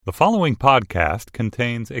The following podcast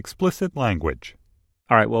contains explicit language.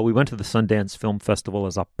 All right, well, we went to the Sundance Film Festival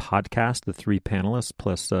as a podcast, the three panelists,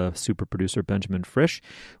 plus super producer Benjamin Frisch.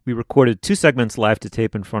 We recorded 2 segments live to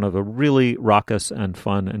tape in front of a really raucous and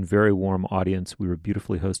fun and very warm audience. We were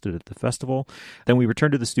beautifully hosted at the festival. Then we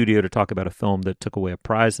returned to the studio to talk about a film that took away a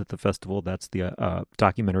prize at the festival. That's the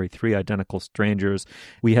documentary Three Identical Strangers.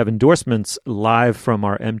 We have endorsements live from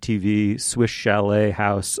our MTV Swiss Chalet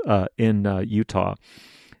house in Utah.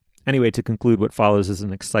 Anyway, to conclude, what follows is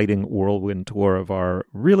an exciting whirlwind tour of our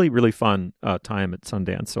really, really fun time at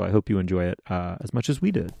Sundance. So I hope you enjoy it as much as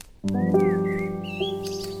we did.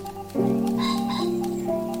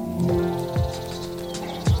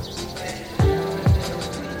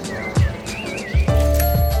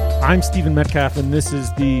 I'm Stephen Metcalf, and this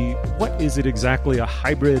is what is it exactly? A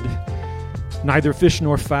hybrid, neither fish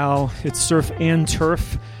nor fowl. It's surf and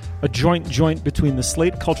turf. A joint between the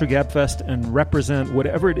Slate Culture Gabfest and Represent,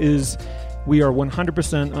 whatever it is. We are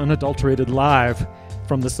 100% unadulterated live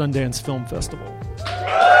from the Sundance Film Festival.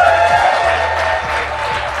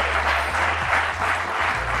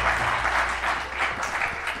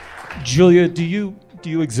 Julia, do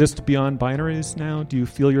you exist beyond binaries now? Do you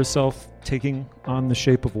feel yourself taking on the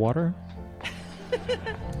shape of water?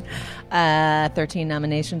 13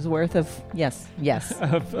 nominations worth of yes.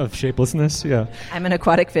 of shapelessness, yeah. I'm an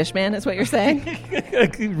aquatic fish man, is what you're saying?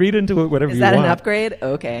 Read into it whatever you want. Is that an upgrade?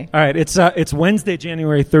 Okay. All right, it's Wednesday,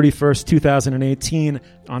 January 31st, 2018.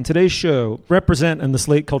 On today's show, Represent and the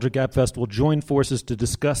Slate Culture Gabfest will join forces to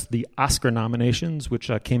discuss the Oscar nominations,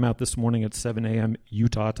 which came out this morning at 7 a.m.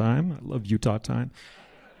 Utah time. I love Utah time.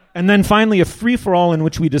 And then finally, a free-for-all in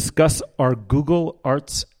which we discuss our Google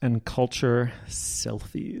Arts and Culture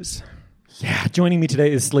selfies. Yeah, joining me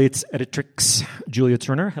today is Slate's editrix, Julia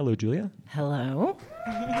Turner. Hello, Julia. Hello.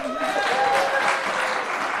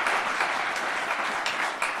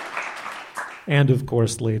 And, of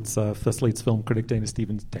course, Slate's film critic, Dana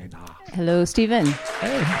Stevens. Dana. Hello, Stephen.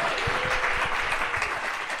 Hey.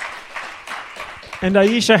 And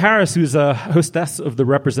Aisha Harris, who's a hostess of the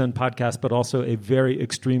Represent podcast, but also a very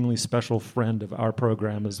extremely special friend of our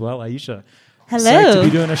program as well. Aisha, hello. Psyched to be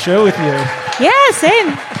doing a show with you. Yeah,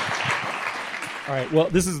 same. All right, well,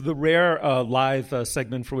 this is the rare live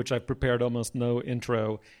segment for which I've prepared almost no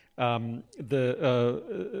intro. The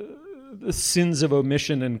sins of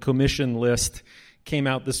omission and commission list came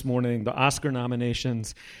out this morning, the Oscar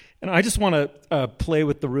nominations. And I just want to play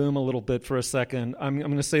with the room a little bit for a second. I'm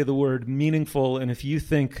going to say the word meaningful, and if you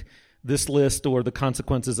think this list or the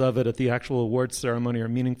consequences of it at the actual awards ceremony are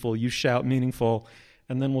meaningful, you shout meaningful,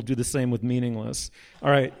 and then we'll do the same with meaningless.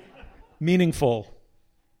 All right, meaningful.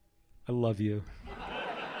 I love you.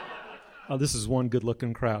 Oh, this is one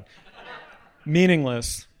good-looking crowd.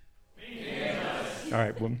 Meaningless. Meaningless. All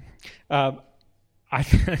right,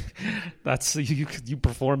 that's you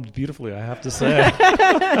performed beautifully, I have to say.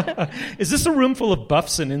 Is this a room full of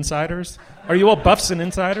buffs and insiders? Are you all buffs and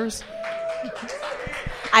insiders?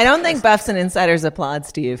 I don't think buffs and insiders applaud,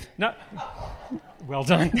 Steve. No. Well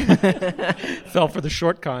done. Fell for the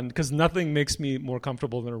short con, because nothing makes me more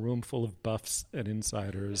comfortable than a room full of buffs and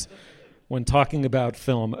insiders when talking about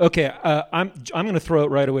film. Okay, I'm going to throw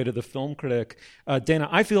it right away to the film critic. Dana,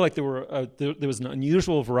 I feel like there was an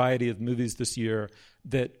unusual variety of movies this year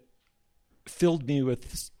that filled me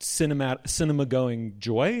with cinema-going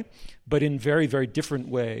joy, but in very, very different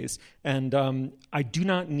ways. And I do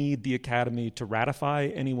not need the Academy to ratify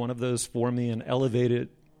any one of those for me and elevate it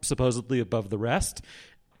supposedly above the rest,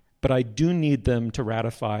 but I do need them to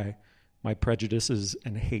ratify my prejudices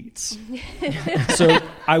and hates. So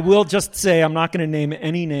I will just say, I'm not going to name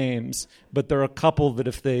any names, but there are a couple that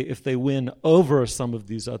if they win over some of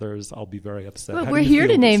these others, I'll be very upset. Well, we're here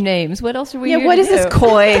to name names. What else are we here to do? What is this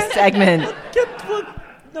coy segment?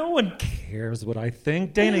 No one cares what I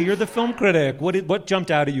think. Dana, you're the film critic. What jumped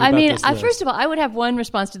out at you about this list? First of all, I would have one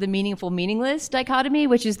response to the meaningful, meaningless dichotomy,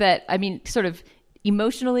 which is that, sort of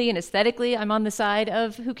emotionally and aesthetically, I'm on the side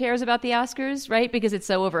of who cares about the Oscars, right? Because it's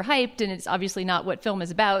so overhyped, and it's obviously not what film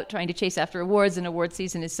is about, trying to chase after awards, and award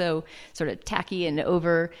season is so sort of tacky and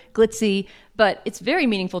over glitzy. But it's very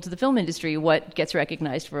meaningful to the film industry what gets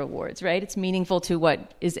recognized for awards, right? It's meaningful to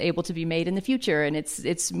what is able to be made in the future, and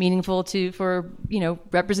it's meaningful for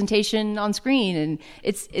representation on screen, and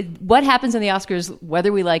what happens in the Oscars,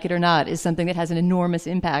 whether we like it or not, is something that has an enormous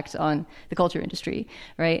impact on the culture industry,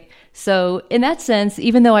 right? So in that sense,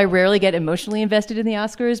 even though I rarely get emotionally invested in the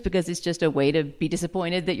Oscars because it's just a way to be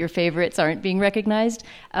disappointed that your favorites aren't being recognized,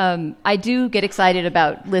 I do get excited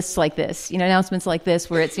about lists like this, announcements like this,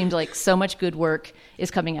 where it seems like so much good work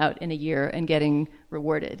is coming out in a year and getting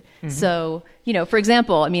rewarded. So, for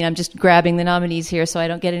example, I mean, I'm just grabbing the nominees here so I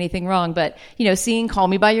don't get anything wrong, but, seeing Call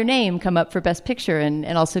Me By Your Name come up for Best Picture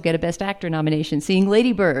and also get a Best Actor nomination, seeing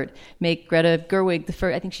Lady Bird make Greta Gerwig the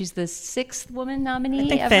first, I think she's the 6th woman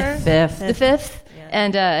nominee ever. Fifth. The 5th.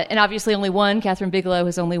 Yeah. And obviously only one, Catherine Bigelow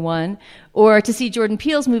has only one. Or to see Jordan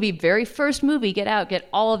Peele's very first movie, Get Out, get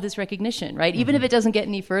all of this recognition, right? Even if it doesn't get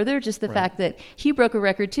any further, just the fact that he broke a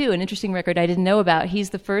record too, an interesting record I didn't know about.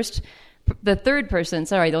 He's the third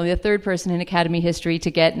person in Academy history to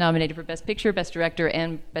get nominated for Best Picture, Best Director,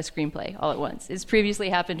 and Best Screenplay all at once. It's previously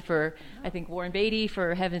happened for, I think, Warren Beatty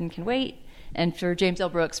for Heaven Can Wait, and for James L.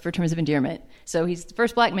 Brooks for Terms of Endearment. So he's the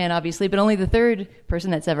first black man, obviously, but only the third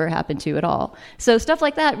person that's ever happened to at all. So stuff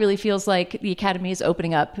like that really feels like the Academy is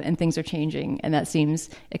opening up and things are changing, and that seems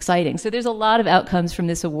exciting. So there's a lot of outcomes from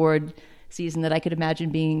this award season that I could imagine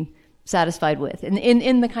being satisfied with, and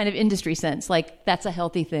in the kind of industry sense, like that's a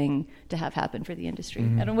healthy thing to have happen for the industry. I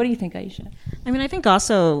don't know, what do you think, Aisha? I mean, I think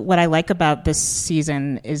also what I like about this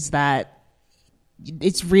season is that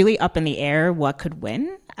it's really up in the air what could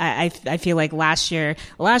win. I feel like last year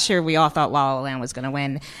we all thought La La Land was going to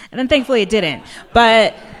win, and then thankfully it didn't.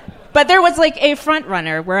 But there was like a front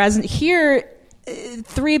runner, whereas here,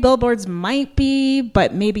 Three Billboards might be,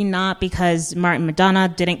 but maybe not, because Martin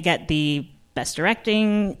McDonagh didn't get the Best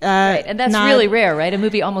Directing. Right, and that's really rare, right? A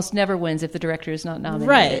movie almost never wins if the director is not nominated.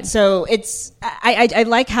 Right. So it's I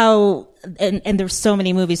like how and there's so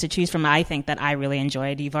many movies to choose from. I think that I really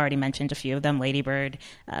enjoyed. You've already mentioned a few of them: Lady Bird,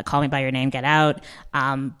 Call Me by Your Name, Get Out,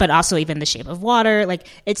 but also even The Shape of Water. Like,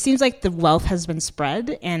 it seems like the wealth has been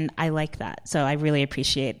spread, and I like that. So I really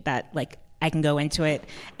appreciate that. Like, I can go into it,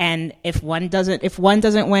 and if one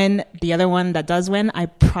doesn't win, the other one that does win, I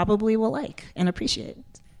probably will like and appreciate.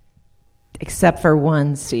 Except for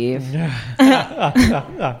one, Steve. Can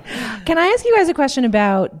I ask you guys a question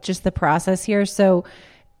about just the process here? So,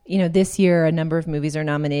 this year a number of movies are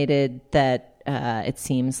nominated that it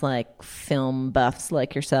seems like film buffs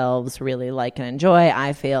like yourselves really like and enjoy.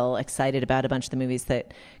 I feel excited about a bunch of the movies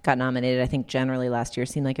that got nominated. I think generally last year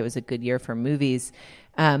seemed like it was a good year for movies.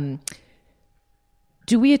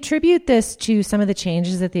 Do we attribute this to some of the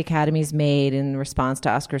changes that the Academy's made in response to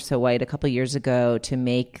Oscar So White a couple of years ago to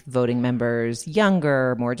make voting members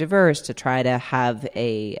younger, more diverse, to try to have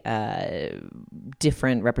a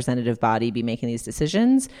different representative body be making these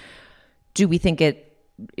decisions? Do we think it,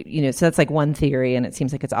 so that's like one theory, and it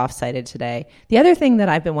seems like it's off-cited today. The other thing that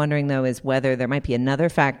I've been wondering, though, is whether there might be another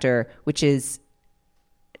factor, which is,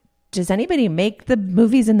 does anybody make the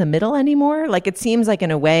movies in the middle anymore? Like, it seems like in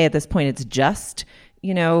a way at this point it's just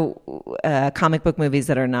comic book movies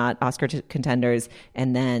that are not Oscar contenders,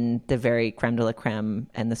 and then the very creme de la creme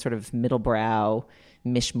and the sort of middle brow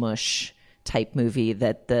mishmush type movie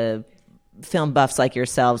that the film buffs like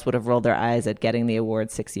yourselves would have rolled their eyes at getting the award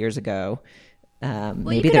 6 years ago.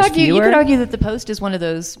 Maybe there's fewer. You could argue that The Post is one of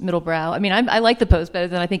those middle brow. I mean, I like The Post better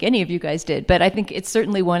than I think any of you guys did, but I think it's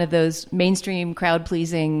certainly one of those mainstream,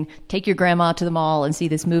 crowd-pleasing, take your grandma to the mall and see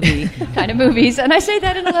this movie kind of movies. And I say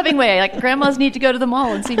that in a loving way. Like, grandmas need to go to the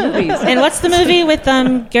mall and see movies. And what's the movie with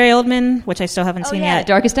Gary Oldman, which I still haven't seen yet?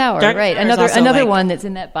 Darkest Hour, right. Another one that's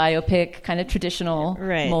in that biopic kind of traditional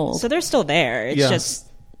mold. So they're still there. It's just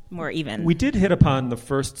more even. We did hit upon the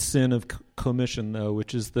first sin of commission, though,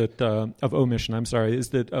 which is that of omission. I'm sorry, is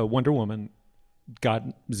that Wonder Woman got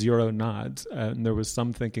 0 nods, and there was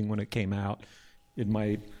some thinking when it came out it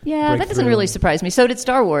might. Yeah, that doesn't really surprise me. So did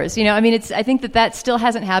Star Wars. I mean, I think that still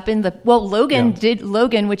hasn't happened. Logan did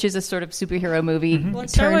Logan, which is a sort of superhero movie. Well,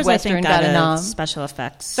 Star Wars, Western, I think, got a nom. Special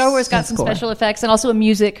effects. Star Wars got some special effects, and also a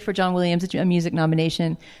music for John Williams, a music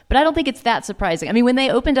nomination. But I don't think it's that surprising. I mean, when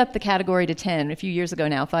they opened up the category to 10 a few years ago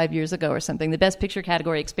now, 5 years ago or something, the Best Picture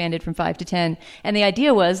category expanded from 5 to 10, and the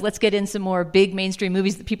idea was, let's get in some more big mainstream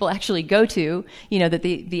movies that people actually go to, that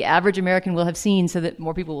the average American will have seen, so that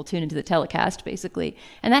more people will tune into the telecast, basically.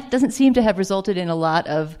 And that doesn't seem to have resulted in a lot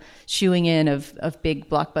of shooing in of big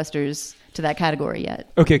blockbusters to that category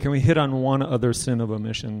yet. Okay, can we hit on one other sin of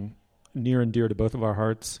omission near and dear to both of our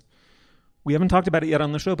hearts? We haven't talked about it yet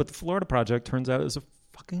on the show, but The Florida Project turns out is a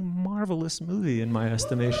fucking marvelous movie in my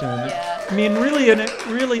estimation. Yeah. I mean, really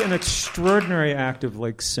an extraordinary act of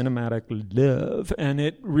like cinematic love, and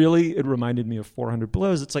it reminded me of 400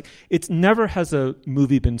 Blows. It's like never has a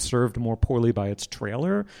movie been served more poorly by its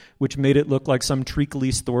trailer, which made it look like some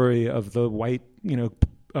treacly story of the white,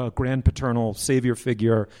 grand paternal savior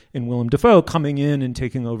figure in Willem Dafoe coming in and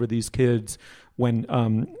taking over these kids when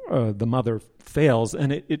the mother fails.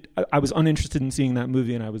 And I was uninterested in seeing that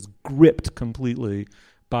movie, and I was gripped completely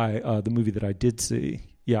by the movie that I did see.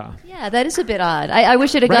 Yeah. Yeah, that is a bit odd. I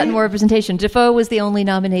wish it had gotten Right? more representation. Defoe was the only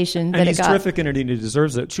nomination that And it he's got. terrific in it, and he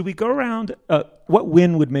deserves it. Should we go around? What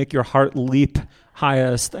win would make your heart leap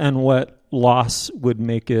highest, and what loss would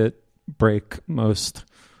make it break most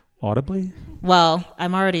audibly? Well,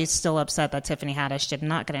 I'm already still upset that Tiffany Haddish did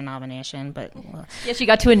not get a nomination, but Yeah, she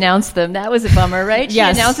got to announce them. That was a bummer, right? She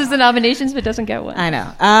Yes. announces the nominations but doesn't get one. I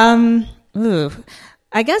know.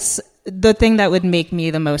 I guess the thing that would make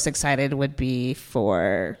me the most excited would be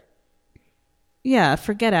for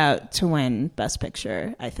Get Out to win Best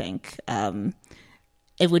Picture, I think.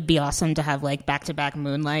 It would be awesome to have like back-to-back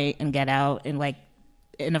Moonlight and Get Out in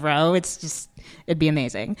a row. It'd be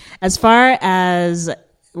amazing. As far as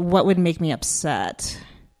what would make me upset,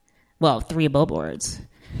 well, 3 Billboards.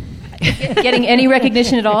 Getting any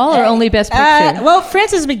recognition at all, or only Best Picture? Well,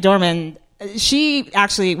 Frances McDormand, she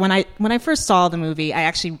actually, when I first saw the movie, I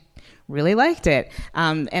actually really liked it.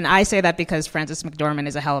 And I say that because Frances McDormand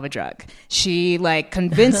is a hell of a drug. She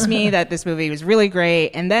convinced me that this movie was really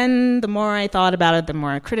great. And then the more I thought about it, the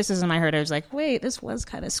more criticism I heard. I was like, wait, this was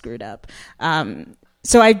kind of screwed up.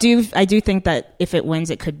 So I do think that if it wins,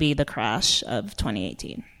 it could be the crash of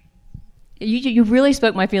 2018. You really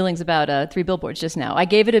spoke my feelings about 3 Billboards just now. I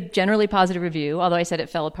gave it a generally positive review, although I said it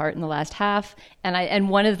fell apart in the last half. And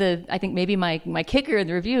one of the, I think maybe my kicker in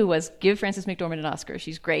the review was give Frances McDormand an Oscar.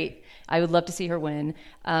 She's great. I would love to see her win.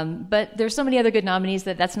 But there's so many other good nominees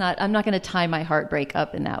I'm not going to tie my heartbreak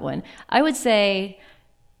up in that one. I would say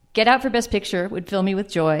Get Out for Best Picture would fill me with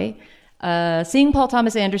joy. Seeing Paul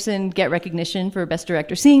Thomas Anderson get recognition for Best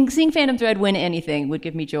Director, seeing Phantom Thread win anything would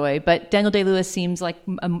give me joy. But Daniel Day-Lewis seems like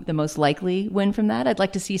the most likely win from that. I'd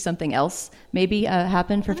like to see something else maybe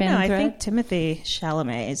happen for Phantom Thread. I think Timothée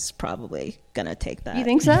Chalamet is probably gonna take that. You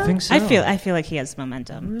think so? You think so? I feel like he has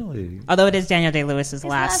momentum. Really? Although it is Daniel Day-Lewis's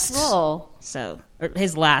last role. or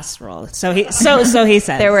his last role. So he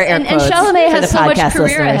says. There were air And quotes Chalamet for has the so much podcast career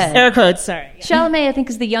listeners. ahead. Air quotes, sorry. Chalamet, I think,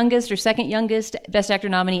 is the youngest or second youngest Best Actor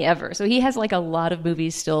nominee ever. So he has a lot of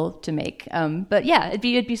movies still to make. But yeah, it'd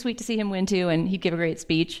be sweet to see him win too, and he'd give a great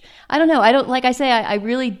speech. I don't know. I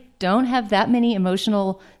really don't have that many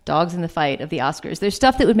emotional dogs in the fight of the Oscars. There's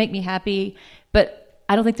stuff that would make me happy, but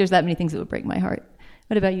I don't think there's that many things that would break my heart.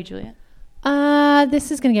 What about you, Juliet?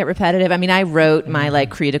 This is going to get repetitive. I mean, I wrote my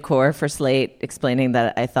cri de coeur for Slate explaining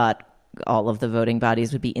that I thought all of the voting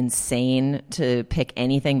bodies would be insane to pick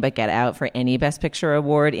anything but Get Out for any Best Picture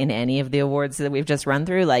award in any of the awards that we've just run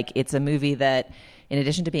through. It's a movie that, in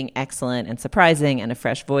addition to being excellent and surprising and a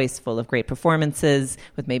fresh voice full of great performances,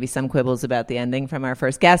 with maybe some quibbles about the ending from our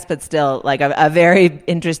first guest, but still a very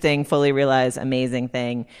interesting, fully realized, amazing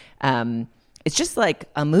thing. It's just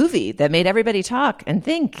a movie that made everybody talk and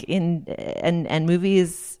think. And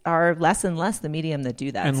movies are less and less the medium that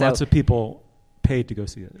do that. And lots of people paid to go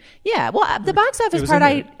see it. Yeah, well, the box office was part,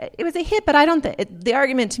 in it was a hit, but I don't. The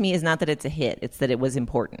argument to me is not that it's a hit; it's that it was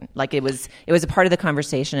important. It was a part of the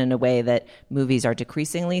conversation in a way that movies are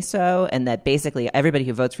decreasingly so, and that basically everybody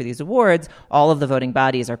who votes for these awards, all of the voting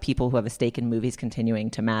bodies are people who have a stake in movies continuing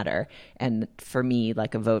to matter. And for me,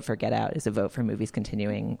 a vote for Get Out is a vote for movies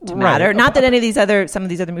continuing to matter. Right. Not that some of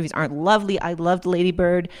these other movies aren't lovely. I loved Lady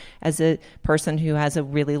Bird as a person who has a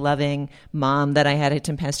really loving mom that I had a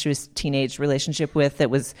tempestuous teenage relationship with that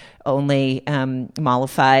was only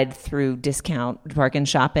mollified through discount bargain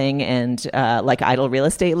shopping and idle real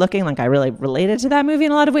estate looking. I really related to that movie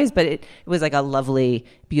in a lot of ways, but it was a lovely,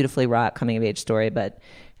 beautifully wrought coming of age story, but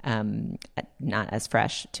not as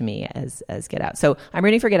fresh to me as Get Out. So I'm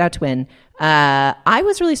rooting for Get Out to win. I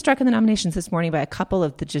was really struck in the nominations this morning by a couple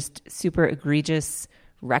of the just super egregious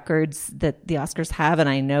records that the Oscars have, and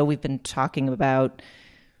I know we've been talking about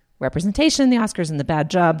representation in the Oscars and the bad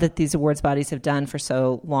job that these awards bodies have done for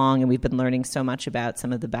so long, and we've been learning so much about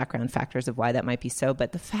some of the background factors of why that might be so.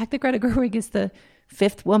 But the fact that Greta Gerwig is the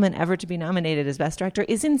 5th woman ever to be nominated as Best Director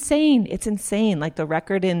is insane. It's insane. The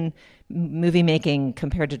record in movie making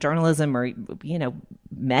compared to journalism or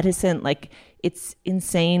medicine, it's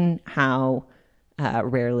insane how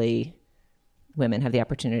rarely women have the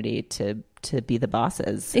opportunity to be the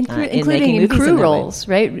bosses, including in crew roles,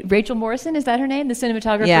 right? Rachel Morrison, is that her name? The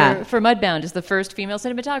cinematographer for Mudbound is the first female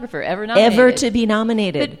cinematographer ever nominated. Ever to be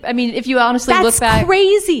nominated. But, I mean, if you honestly That's look back...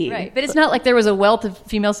 crazy. Right, but it's not like there was a wealth of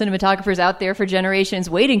female cinematographers out there for generations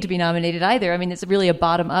waiting to be nominated either. I mean, it's really a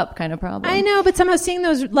bottom-up kind of problem. I know, but somehow seeing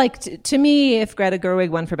those, to me, if Greta Gerwig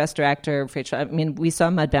won for Best Director, we saw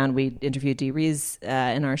Mudbound, we interviewed Dee Rees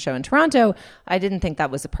in our show in Toronto. I didn't think that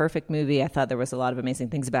was a perfect movie. I thought there was a lot of amazing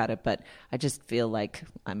things about it, but I just feel like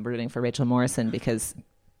I'm rooting for Rachel Morrison because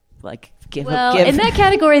like give. In that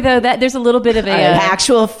category, though, that there's a little bit of a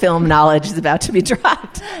actual film knowledge is about to be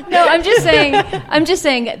dropped. No, I'm just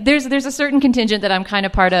saying. There's a certain contingent that I'm kind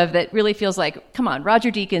of part of that really feels like, come on,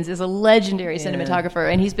 Roger Deakins is a legendary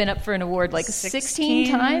cinematographer, and he's been up for an award like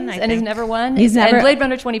 16 times and has never won. And Blade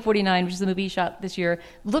Runner 2049, which is the movie he shot this year,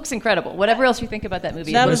 looks incredible. Whatever else you think about that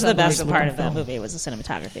movie, that was the best part of that movie was the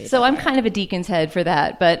cinematography. So I'm kind of a Deakins head for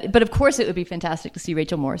that, but of course it would be fantastic to see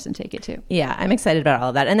Rachel Morrison take it too. Yeah, I'm excited about all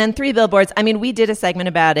of that. And then Three Billboards. I mean, we did a segment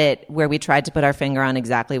about it where we tried to put our finger on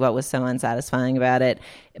exactly what was so unsatisfying about it.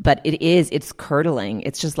 But it's curdling.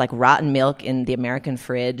 It's just like rotten milk in the American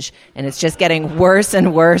fridge. And it's just getting worse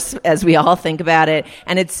and worse as we all think about it.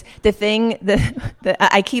 And it's the thing that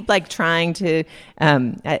I keep like trying to,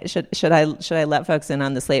 should I let folks in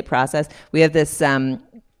on the Slate process? We have this, we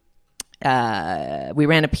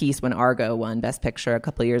ran a piece when Argo won Best Picture a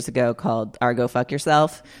couple of years ago called Argo Fuck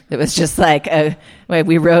Yourself. It was just like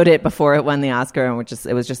we wrote it before it won the Oscar, and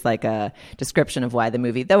it was just like a description of why the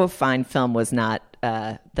movie, though a fine film, was not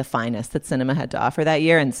the finest that cinema had to offer that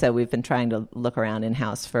year. And so we've been trying to look around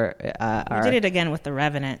in-house for we did it again with The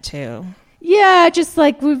Revenant too. Yeah, just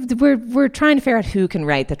like we're trying to figure out who can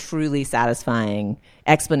write the truly satisfying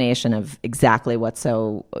explanation of exactly what's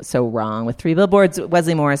so wrong with Three Billboards.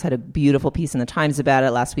 Wesley Morris had a beautiful piece in the Times about it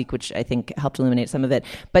last week, which I think helped illuminate some of it.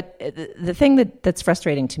 But the thing that's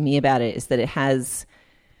frustrating to me about it is that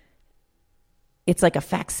it's like a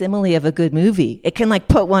facsimile of a good movie. It can like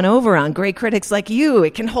put one over on great critics like you.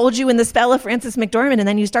 It can hold you in the spell of Frances McDormand, and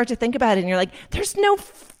then you start to think about it and you're like, there's no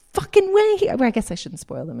fucking way here. Well, I guess I shouldn't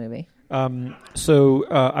spoil the movie. So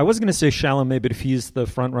I was going to say Chalamet, but if he's the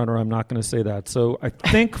front runner, I'm not going to say that. So I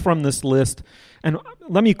think from this list, and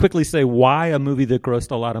let me quickly say why a movie that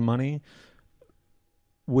grossed a lot of money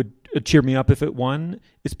would cheer me up if it won.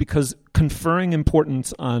 It's because conferring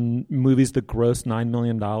importance on movies that gross $9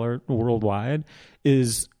 million worldwide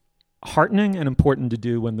is heartening and important to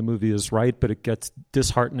do when the movie is right, but it gets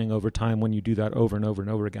disheartening over time when you do that over and over and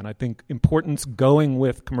over again. I think importance going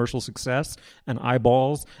with commercial success and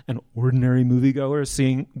eyeballs and ordinary moviegoers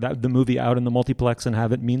seeing that the movie out in the multiplex and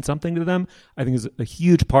have it mean something to them, I think is a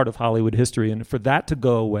huge part of Hollywood history. And for that to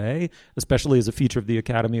go away, especially as a feature of the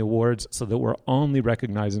Academy Awards, so that we're only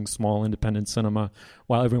recognizing small independent cinema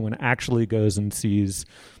while everyone actually goes and sees,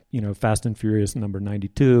 Fast and Furious number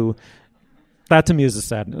 92, that to me is a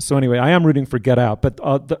sadness. So anyway, I am rooting for Get Out, but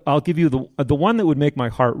I'll give you the one that would make my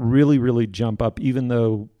heart really, really jump up, even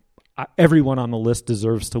though everyone on the list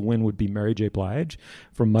deserves to win, would be Mary J. Blige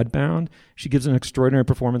for Mudbound. She gives an extraordinary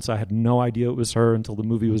performance. I had no idea it was her until the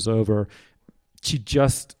movie was over. She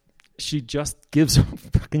just gives a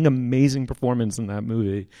fucking amazing performance in that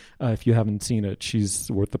movie. If you haven't seen it, she's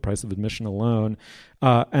worth the price of admission alone.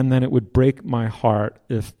 And then it would break my heart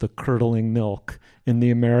if the curdling milk in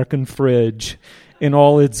the American fridge, in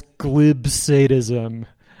all its glib sadism,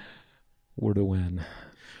 were to win.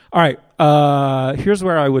 All right, here's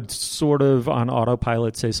where I would sort of on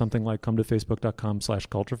autopilot say something like, come to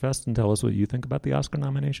facebook.com/culturefest and tell us what you think about the Oscar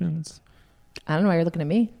nominations. I don't know why you're looking at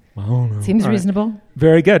me. Oh, no. Seems reasonable.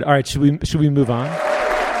 Very good. All right, should we move on?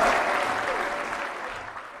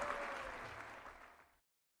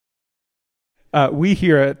 We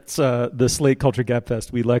here at the Slate Culture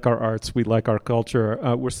Gabfest, we like our arts, we like our culture.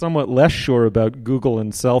 We're somewhat less sure about Google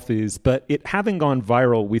and selfies, but it having gone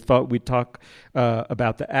viral, we thought we'd talk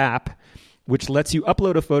about the app, which lets you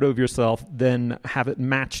upload a photo of yourself, then have it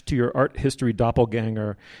matched to your art history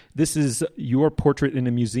doppelganger. This is your portrait in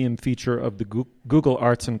a museum feature of the Google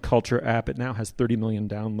Arts and Culture app. It now has 30 million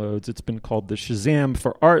downloads. It's been called the Shazam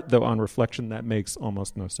for art, though on reflection that makes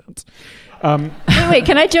almost no sense. Wait,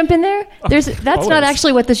 can I jump in there? That's not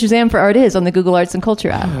actually what the Shazam for art is on the Google Arts and Culture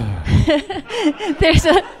app.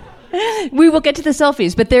 We will get to the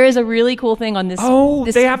selfies, but there is a really cool thing on this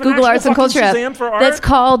Google Arts and Culture app that's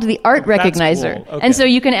called the Art Recognizer. Cool. Okay. And so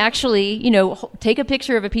you can actually, take a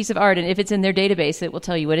picture of a piece of art, and if it's in their database, it will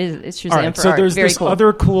tell you what it is. It's Shazam for art. So there's Very this cool.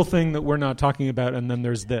 other cool thing that we're not talking about, and then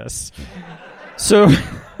there's this. So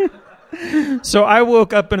I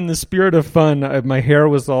woke up, and in the spirit of fun, my hair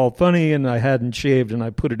was all funny, and I hadn't shaved, and I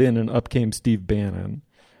put it in, and up came Steve Bannon.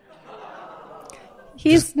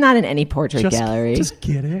 He's not in any portrait gallery. Just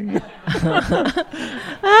kidding. All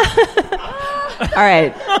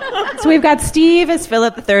right. So we've got Steve as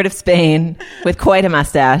Philip III of Spain with quite a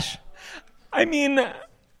mustache. I mean,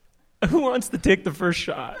 who wants to take the first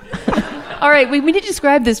shot? All right, we need to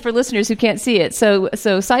describe this for listeners who can't see it. So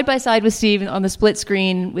side by side with Steve on the split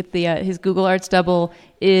screen with his Google Arts double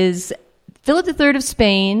is Philip III of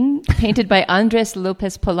Spain, painted by Andres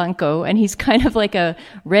Lopez Polanco, and he's kind of like a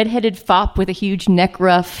red-headed fop with a huge neck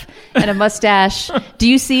ruff and a mustache. Do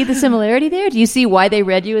you see the similarity there? Do you see why they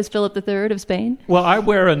read you as Philip III of Spain? Well, I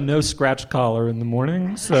wear a no-scratch collar in the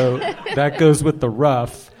morning, so that goes with the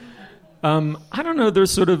ruff. I don't know, there's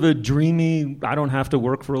sort of a dreamy, I don't have to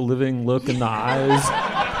work for a living look in the eyes.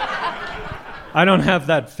 I don't have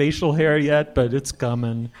that facial hair yet, but it's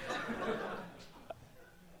coming.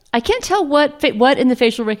 I can't tell what in the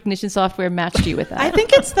facial recognition software matched you with that. I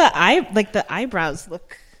think it's the eyebrows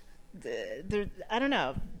look. I don't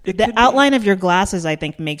know. The outline of your glasses, I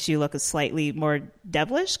think, makes you look a slightly more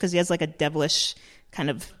devilish because he has like a devilish kind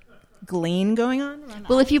of gleam going on.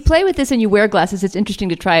 Well, if you play with this and you wear glasses, it's interesting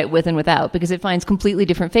to try it with and without because it finds completely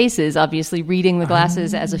different faces, obviously reading the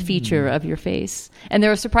glasses as a feature of your face. And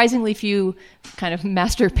there are surprisingly few kind of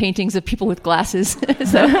master paintings of people with glasses.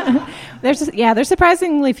 So there's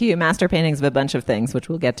surprisingly few master paintings of a bunch of things, which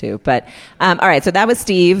we'll get to. But all right, so that was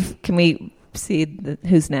Steve. Can we see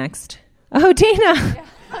who's next? Oh, Dana.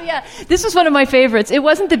 Oh, yeah. This was one of my favorites. It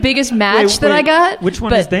wasn't the biggest match that I got. Which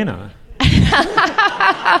one is Dana?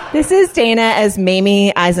 This is Dana as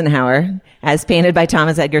Mamie Eisenhower, as painted by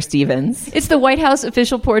Thomas Edgar Stevens. It's the White House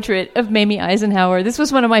official portrait of Mamie Eisenhower. This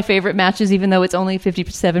was one of my favorite matches, even though it's only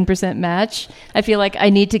 57% match. I feel like I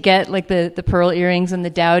need to get like the pearl earrings and the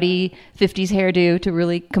dowdy 50s hairdo to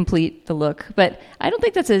really complete the look. But I don't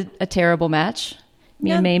think that's a terrible match.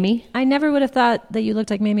 Me and Mamie. I never would have thought that you looked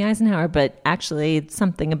like Mamie Eisenhower, but actually it's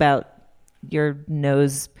something about your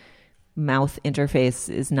nose mouth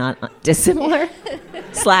interface is not dissimilar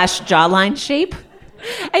 / jawline shape.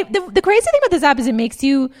 The crazy thing about this app is it makes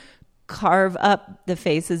you carve up the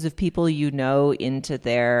faces of people you know into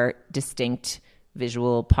their distinct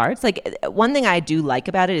visual parts. Like one thing I do like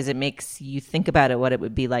about it is it makes you think about what it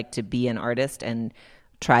would be like to be an artist and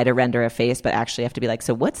try to render a face, but actually have to be like,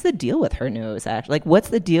 so what's the deal with her nose? Actually, like, what's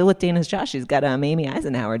the deal with Dana's jaw? She's got a Mamie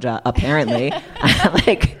Eisenhower jaw, apparently.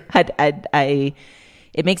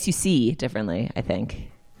 It makes you see differently, I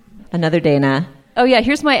think. Another Dana. Oh, yeah,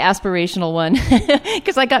 here's my aspirational one,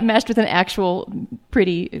 because I got matched with an actual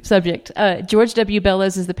pretty subject. George W.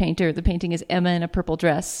 Bellows is the painter. The painting is Emma in a purple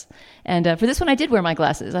dress. And for this one, I did wear my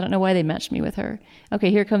glasses. I don't know why they matched me with her.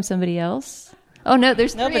 Okay, here comes somebody else. Oh, no,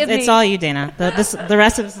 there's three of me. It's all you, Dana. The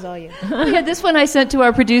rest of this is all you. Yeah, this one I sent to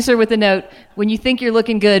our producer with a note, when you think you're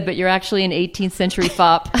looking good, but you're actually an 18th century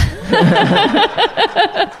fop.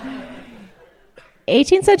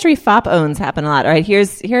 18th century fop owns happen a lot. All right,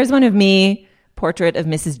 here's one of me, portrait of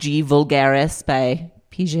Mrs. G. Vulgaris by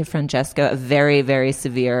P.J. Francesco, a very, very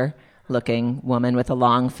severe looking woman with a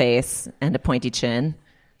long face and a pointy chin.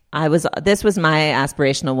 This was my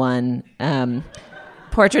aspirational one.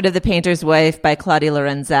 Portrait of the Painter's Wife by Claudia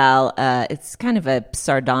Lorenzal. It's kind of a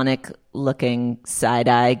sardonic looking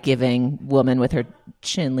side-eye giving woman with her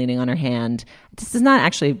chin leaning on her hand. This does not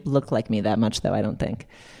actually look like me that much, though, I don't think.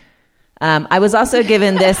 I was also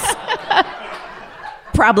given this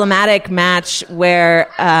problematic match where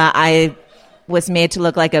I was made to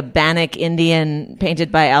look like a Bannock Indian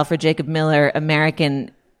painted by Alfred Jacob Miller,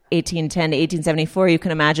 American 1810 to 1874. You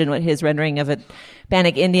can imagine what his rendering of a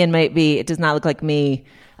Bannock Indian might be. It does not look like me.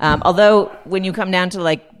 Although when you come down to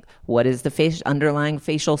like, what is the underlying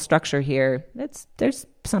facial structure here? There's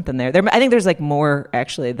something there. I think there's like more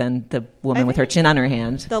actually than the woman with her chin on her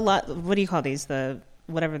hand. What do you call these?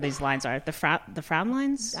 Whatever these lines are, the frown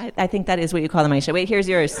lines? I think that is what you call them, Aisha. Wait, here's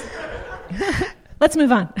yours. Let's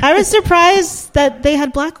move on. I was surprised that they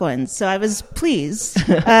had black ones, so I was pleased.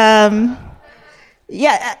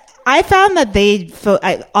 Yeah, I found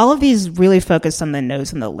that all of these really focused on the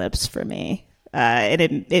nose and the lips for me. And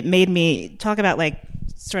it made me talk about like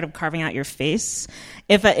sort of carving out your face.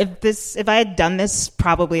 If I had done this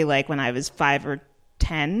probably like when I was 5 or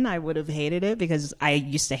 10, I would have hated it because I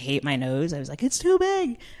used to hate my nose. I was like, it's too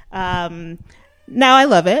big. Now I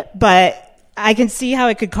love it, but I can see how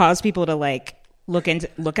it could cause people to like look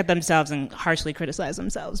at themselves and harshly criticize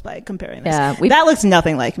themselves by comparing this. Yeah, that looks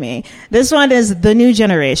nothing like me. This one is The New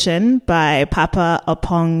Generation by Papa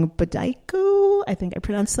Apong Badaiku. I think I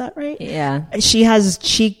pronounced that right. Yeah. She has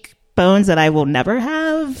cheekbones that I will never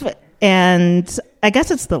have, and I guess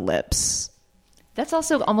it's the lips. That's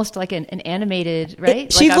also almost like an animated,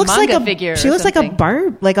 right? She looks like a figure. She looks like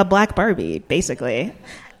a black Barbie, basically.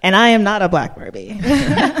 And I am not a black Barbie.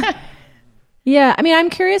 Yeah, I mean,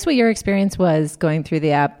 I'm curious what your experience was going through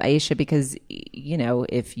the app, Aisha, because, you know,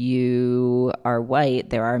 if you are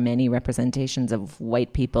white, there are many representations of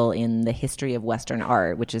white people in the history of Western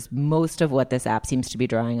art, which is most of what this app seems to be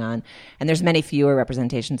drawing on. And there's many fewer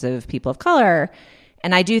representations of people of color.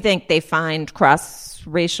 And I do think they find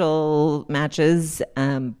cross-racial matches,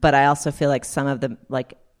 but I also feel like some of the,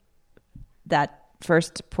 like, that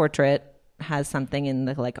first portrait has something in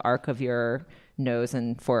the, like, arc of your nose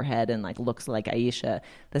and forehead and, like, looks like Aisha.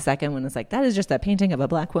 The second one is like, that is just a painting of a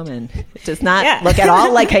black woman. It does not look at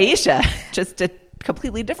all like Aisha, just a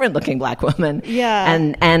completely different looking black woman. Yeah.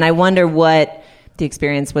 And I wonder what the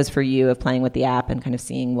experience was for you of playing with the app and kind of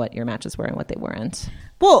seeing what your matches were and what they weren't.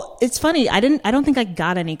 Well, it's funny. I don't think I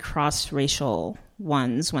got any cross-racial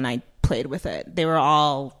ones when I played with it. They were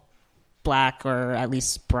all black or at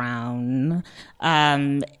least brown.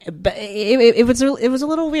 But it was a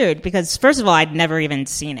little weird because, first of all, I'd never even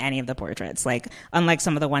seen any of the portraits. Like, unlike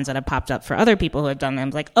some of the ones that have popped up for other people who have done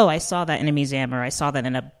them, like, oh, I saw that in a museum or I saw that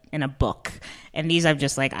in a book. And these, I'm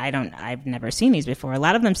just like, I've never seen these before. A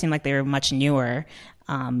lot of them seem like they were much newer,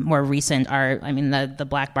 more recent art. I mean, the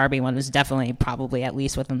Black Barbie one was definitely probably at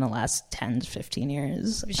least within the last 10 to 15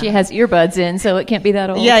 years. She has earbuds in, so it can't be that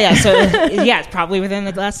old. Yeah. So yeah, it's probably within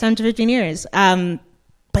the last 10 to 15 years.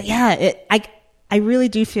 But yeah, I really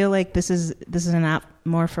do feel like this is an app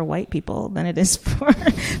more for white people than it is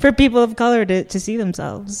for people of color to see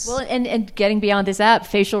themselves. Well, and getting beyond this app,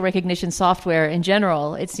 facial recognition software in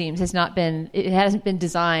general, it seems, hasn't been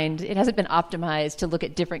designed, it hasn't been optimized to look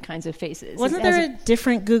at different kinds of faces. Wasn't there a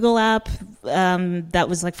different Google app that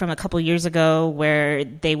was like from a couple years ago where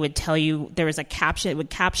they would tell you there was a caption, it would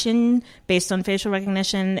caption based on facial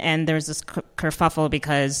recognition, and there was this kerfuffle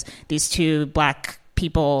because these two black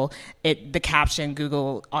people, the caption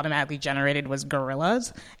Google automatically generated was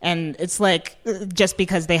gorillas, and it's like just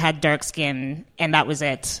because they had dark skin and that was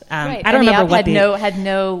it. Right. I don't remember what had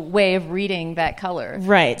no way of reading that color.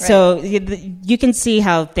 Right. So you can see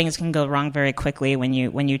how things can go wrong very quickly when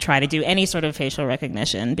you try to do any sort of facial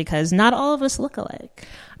recognition because not all of us look alike.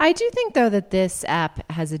 I do think though that this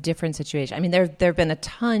app has a different situation. I mean, there've been a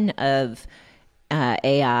ton of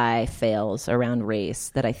AI fails around race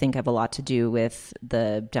that I think have a lot to do with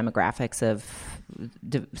the demographics of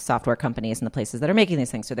software companies and the places that are making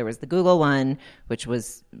these things. So there was the Google one, which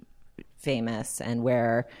was famous and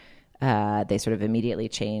where they sort of immediately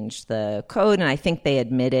changed the code. And I think they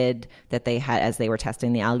admitted that they had, as they were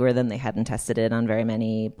testing the algorithm, they hadn't tested it on very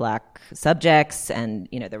many black subjects. And,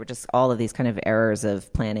 there were just all of these kind of errors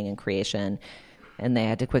of planning and creation. And they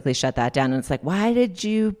had to quickly shut that down. And it's like, why did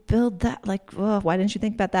you build that? Like, why didn't you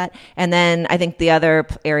think about that? And then I think the other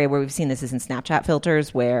area where we've seen this is in Snapchat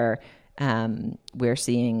filters, where we're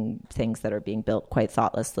seeing things that are being built quite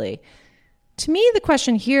thoughtlessly. To me, the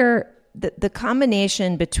question here, the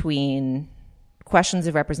combination between questions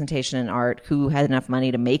of representation in art, who had enough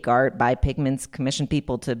money to make art, buy pigments, commission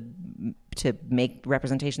people to make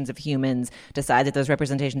representations of humans, decide that those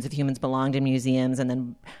representations of humans belonged in museums and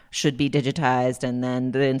then should be digitized, and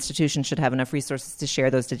then the institution should have enough resources to share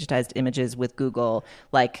those digitized images with Google.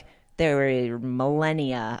 Like, there were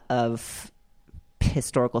millennia of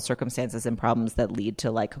historical circumstances and problems that lead to,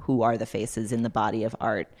 like, who are the faces in the body of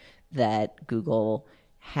art that Google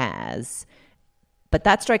has. But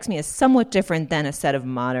that strikes me as somewhat different than a set of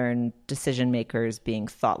modern decision makers being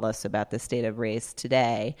thoughtless about the state of race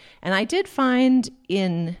today. And I did find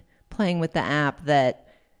in playing with the app that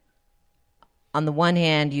on the one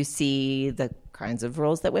hand, you see the kinds of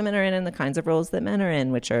roles that women are in and the kinds of roles that men are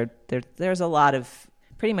in, which are, there's a lot of,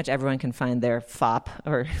 pretty much everyone can find their fop,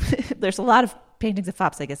 or there's a lot of paintings of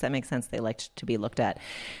fops. I guess that makes sense. They like to be looked at.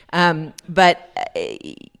 But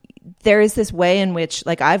there is this way in which,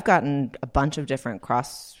 like, I've gotten a bunch of different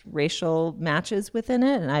cross-racial matches within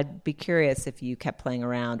it, and I'd be curious if you kept playing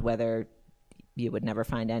around whether you would never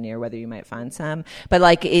find any or whether you might find some. But,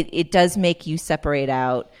 like, it does make you separate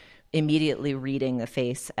out immediately reading the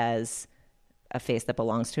face as a face that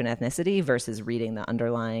belongs to an ethnicity versus reading the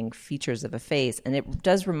underlying features of a face. And it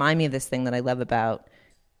does remind me of this thing that I love about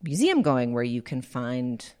museum going, where you just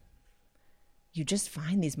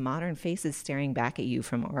find these modern faces staring back at you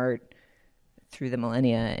from art through the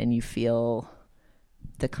millennia, and you feel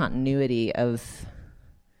the continuity of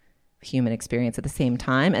human experience at the same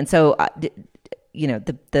time. And so, I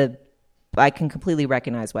can completely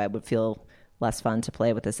recognize why it would feel less fun to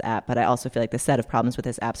play with this app, but I also feel like the set of problems with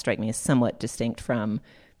this app strike me as somewhat distinct from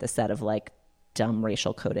the set of, like, dumb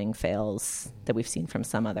racial coding fails that we've seen from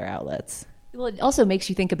some other outlets. Well, it also makes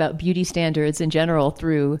you think about beauty standards in general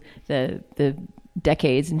through the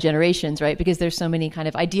decades and generations, right? Because there's so many kind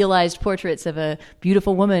of idealized portraits of a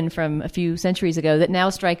beautiful woman from a few centuries ago that now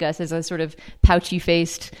strike us as a sort of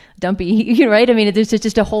pouchy-faced, dumpy, right? I mean, there's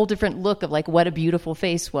just a whole different look of, like, what a beautiful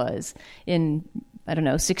face was in, I don't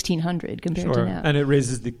know, 1600 compared to now. And it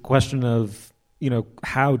raises the question of,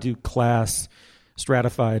 how do class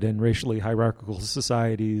stratified and racially hierarchical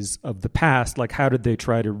societies of the past, like how did they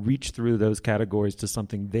try to reach through those categories to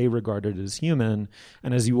something they regarded as human?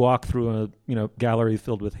 And as you walk through a gallery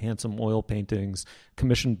filled with handsome oil paintings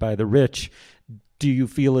commissioned by the rich, do you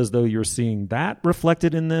feel as though you're seeing that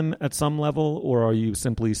reflected in them at some level, or are you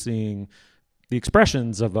simply seeing the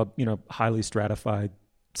expressions of a highly stratified,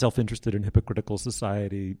 self-interested and hypocritical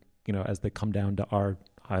society, as they come down to our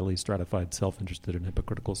highly stratified, self-interested and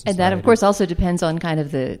hypocritical society? And that, of course, also depends on kind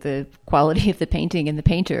of the quality of the painting and the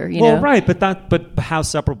painter. Well, right, but how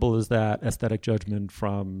separable is that aesthetic judgment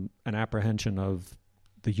from an apprehension of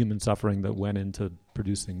the human suffering that went into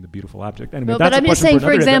producing the beautiful object? Anyway, but I'm just saying,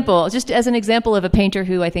 for example, just as an example of a painter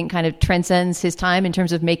who I think kind of transcends his time in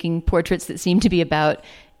terms of making portraits that seem to be about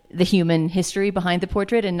the human history behind the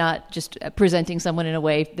portrait and not just presenting someone in a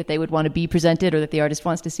way that they would want to be presented or that the artist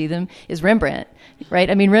wants to see them, is Rembrandt, right?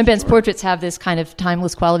 I mean, Rembrandt's portraits have this kind of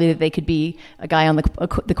timeless quality that they could be a guy on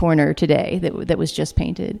the corner today that was just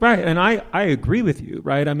painted. Right, and I agree with you,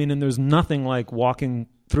 right? I mean, and there's nothing like walking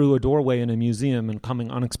through a doorway in a museum and coming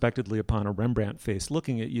unexpectedly upon a Rembrandt face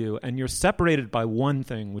looking at you, and you're separated by one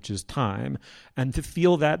thing, which is time, and to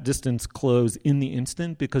feel that distance close in the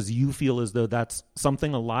instant because you feel as though that's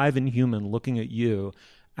something alive and human looking at you,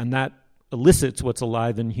 and that elicits what's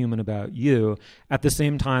alive and human about you. At the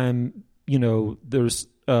same time, there's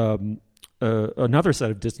another set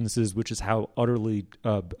of distances, which is how utterly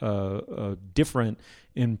different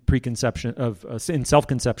in preconception in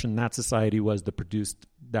self-conception that society was that produced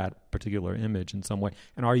that particular image in some way.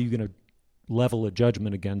 And are you going to level a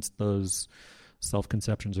judgment against those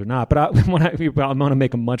self-conceptions or not? But I'm going to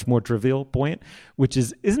make a much more trivial point, which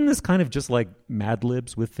is, isn't this kind of just like Mad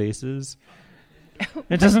Libs with faces?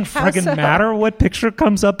 It doesn't freaking matter what picture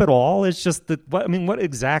comes up at all. It's just what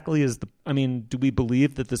exactly is do we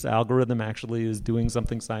believe that this algorithm actually is doing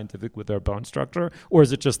something scientific with our bone structure? Or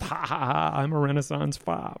is it just, ha ha ha, I'm a Renaissance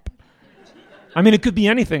fop? I mean, it could be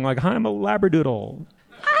anything, like, I'm a Labradoodle.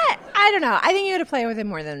 I don't know. I think you had to play with it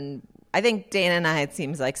more than... I think Dana and I, it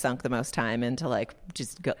seems like, sunk the most time into like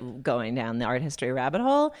just going down the art history rabbit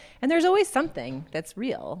hole. And there's always something that's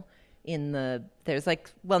real. There's like,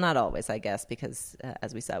 well, not always, I guess, because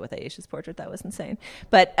as we saw with Aisha's portrait, that was insane.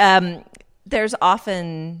 But there's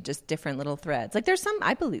often just different little threads. Like there's some,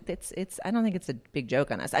 I believe I don't think it's a big joke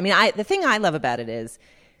on us. I mean, the thing I love about it is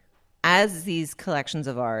as these collections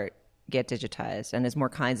of art get digitized and as more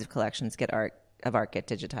kinds of collections get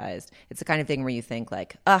digitized, it's the kind of thing where you think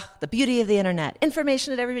like, the beauty of the internet,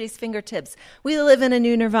 information at everybody's fingertips. We live in a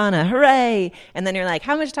new nirvana. Hooray. And then you're like,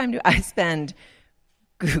 how much time do I spend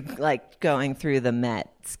like going through the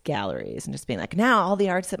Met's galleries and just being like, now all the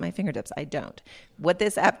art's at my fingertips? I don't. What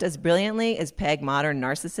this app does brilliantly is peg modern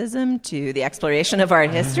narcissism to the exploration of art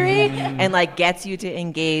history and like gets you to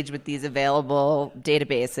engage with these available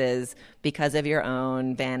databases because of your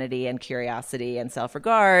own vanity and curiosity and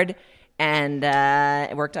self-regard. And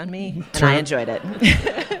it worked on me, and I enjoyed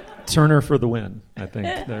it. Turner for the win, I think.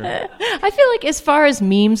 I feel like as far as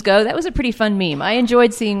memes go, that was a pretty fun meme. I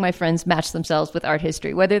enjoyed seeing my friends match themselves with art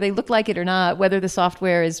history, whether they look like it or not, whether the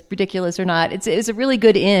software is ridiculous or not. It's a really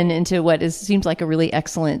good into what seems like a really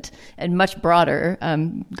excellent and much broader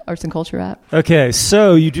arts and culture app. Okay,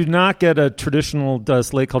 so you do not get a traditional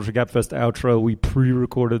Slate Culture Gabfest outro. We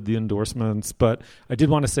pre-recorded the endorsements, but I did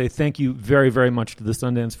want to say thank you very, very much to the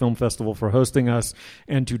Sundance Film Festival for hosting us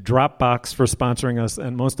and to Dropbox for sponsoring us,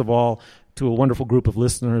 and most of all, to a wonderful group of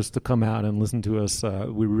listeners to come out and listen to us.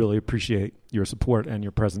 We really appreciate your support and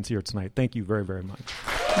your presence here tonight. Thank you very, very much.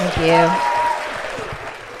 Thank you.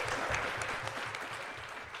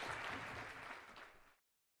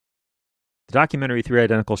 The documentary Three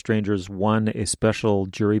Identical Strangers won a special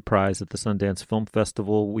jury prize at the Sundance Film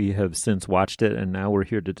Festival. We have since watched it, and now we're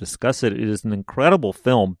here to discuss it. It is an incredible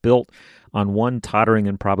film built on one tottering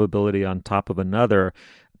improbability on top of another.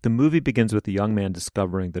 The movie begins with a young man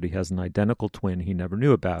discovering that he has an identical twin he never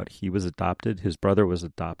knew about. He was adopted, his brother was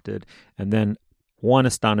adopted, and then one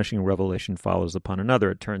astonishing revelation follows upon another.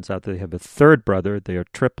 It turns out they have a third brother. They are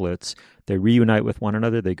triplets. They reunite with one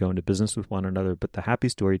another. They go into business with one another, but the happy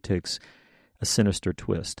story takes a sinister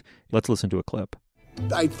twist. Let's listen to a clip.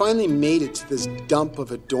 I finally made it to this dump of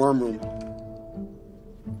a dorm room.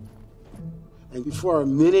 And before a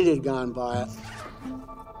minute had gone by,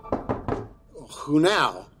 who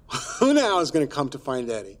now? Who now is going to come to find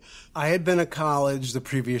Eddie? I had been at college the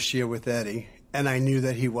previous year with Eddie, and I knew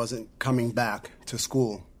that he wasn't coming back to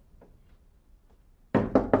school. As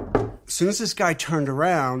soon as this guy turned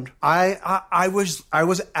around, I was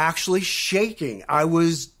actually shaking.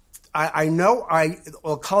 The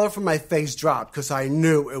color from my face dropped because I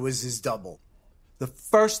knew it was his double. the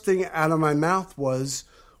first thing out of my mouth was,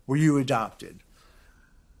 "Were you adopted?"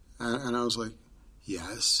 And I was like,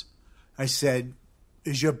 "Yes." I said,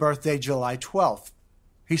 "Is your birthday July 12th?"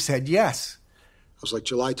 He said, "Yes." I was like,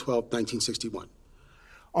 "July 12th, 1961.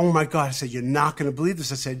 Oh my God. I said, "You're not going to believe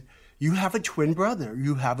this." I said, "You have a twin brother.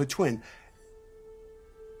 You have a twin."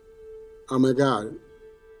 Oh my God.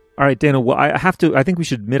 All right, Dana, well, I think we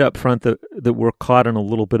should admit up front that we're caught in a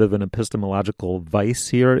little bit of an epistemological vice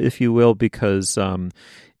here, if you will, because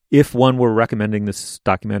if one were recommending this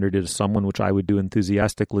documentary to someone, which I would do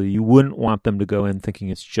enthusiastically, you wouldn't want them to go in thinking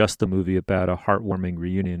it's just a movie about a heartwarming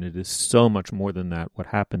reunion. It is so much more than that. What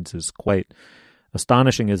happens is quite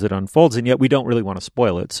astonishing as it unfolds, and yet we don't really want to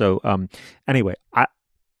spoil it. So anyway,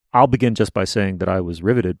 I'll begin just by saying that I was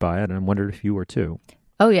riveted by it, and I wondered if you were too.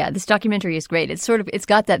 Oh yeah, this documentary is great. It's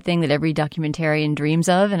got that thing that every documentarian dreams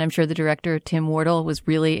of, and I'm sure the director Tim Wardle was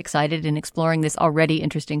really excited in exploring this already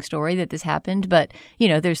interesting story that this happened. But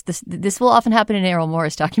there's this will often happen in Errol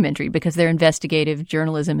Morris documentary because they're investigative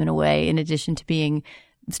journalism in a way, in addition to being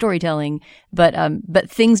storytelling, but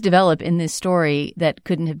things develop in this story that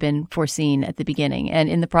couldn't have been foreseen at the beginning. And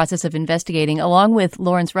in the process of investigating, along with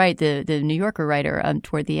Lawrence Wright, the New Yorker writer,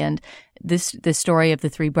 toward the end, this story of the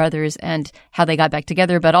three brothers and how they got back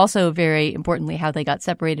together, but also very importantly how they got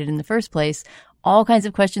separated in the first place. All kinds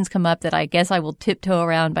of questions come up that I guess I will tiptoe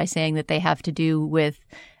around by saying that they have to do with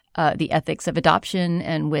the ethics of adoption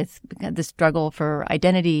and with the struggle for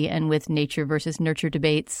identity and with nature versus nurture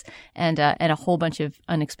debates and a whole bunch of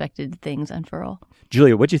unexpected things unfurl.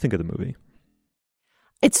 Julia, what do you think of the movie?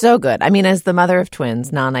 It's so good. I mean, as the mother of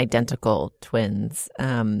twins, non-identical twins,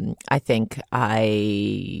 I think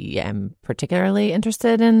I am particularly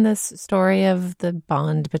interested in this story of the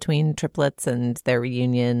bond between triplets and their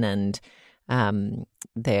reunion and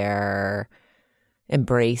their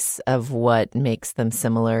embrace of what makes them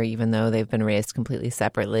similar, even though they've been raised completely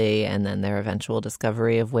separately, and then their eventual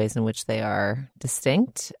discovery of ways in which they are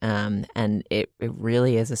distinct. And it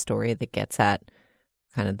really is a story that gets at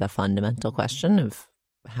kind of the fundamental question of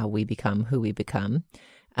how we become who we become,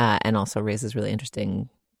 and also raises really interesting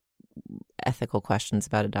ethical questions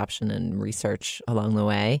about adoption and research along the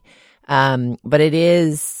way. But it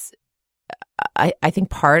is, I think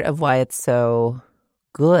part of why it's so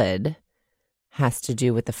good has to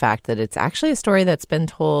do with the fact that it's actually a story that's been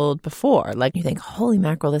told before. Like, you think, holy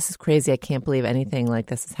mackerel, this is crazy. I can't believe anything like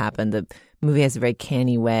this has happened. The movie has a very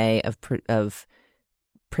canny way of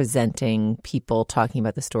presenting people talking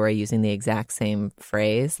about the story using the exact same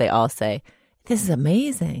phrase. They all say, "This is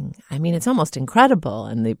amazing. I mean, it's almost incredible."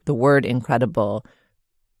 And the word incredible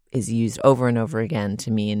is used over and over again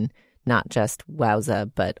to mean not just wowza,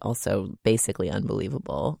 but also basically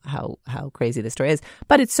unbelievable how crazy the story is.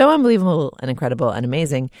 But it's so unbelievable and incredible and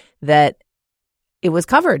amazing that it was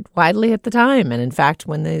covered widely at the time. And in fact,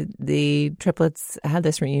 when the triplets had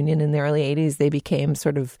this reunion in the early 80s, they became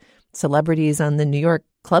sort of celebrities on the New York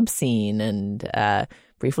club scene and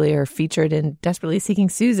briefly are featured in Desperately Seeking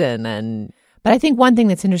Susan. But I think one thing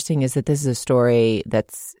that's interesting is that this is a story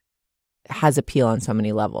that's has appeal on so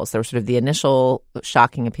many levels. There was sort of the initial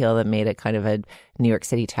shocking appeal that made it kind of a New York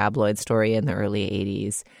City tabloid story in the early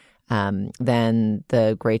 80s. Then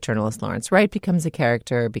the great journalist Lawrence Wright becomes a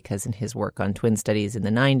character because in his work on twin studies in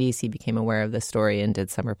the 90s, he became aware of the story and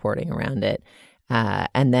did some reporting around it.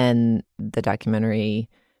 And then the documentary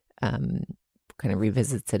kind of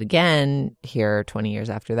revisits it again here 20 years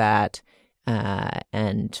after that.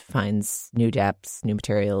 And finds new depths, new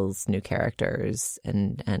materials, new characters,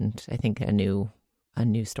 and I think a new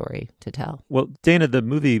story to tell. Well, Dana, the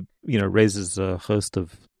movie, raises a host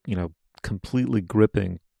of, completely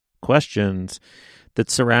gripping questions that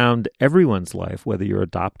surround everyone's life, whether you're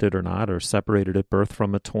adopted or not, or separated at birth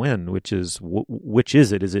from a twin, which is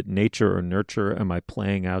it? Is it nature or nurture? Am I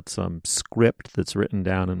playing out some script that's written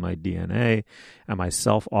down in my DNA? Am I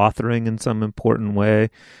self-authoring in some important way?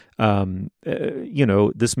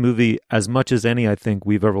 This movie, as much as any I think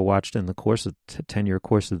we've ever watched in the course of 10-year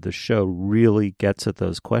course of the show, really gets at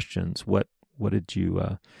those questions. What did you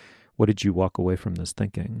walk away from this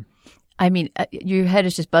thinking? I mean, your head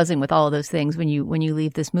is just buzzing with all of those things when you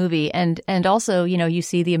leave this movie. And also, you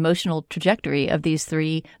see the emotional trajectory of these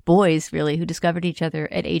three boys, really, who discovered each other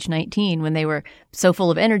at age 19 when they were so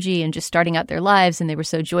full of energy and just starting out their lives. And they were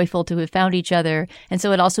so joyful to have found each other. And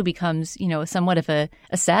so it also becomes, somewhat of a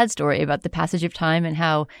sad story about the passage of time and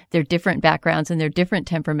how their different backgrounds and their different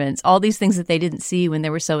temperaments, all these things that they didn't see when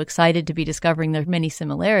they were so excited to be discovering their many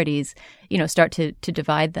similarities, start to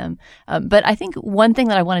divide them. But I think one thing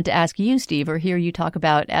that I wanted to ask you, Steve, or hear you talk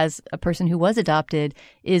about as a person who was adopted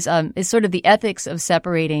is sort of the ethics of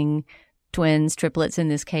separating twins, triplets in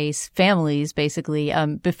this case, families basically,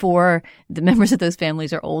 before the members of those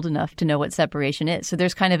families are old enough to know what separation is. So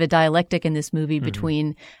there's kind of a dialectic in this movie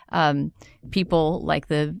between people like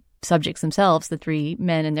the subjects themselves, the three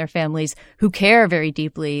men and their families, who care very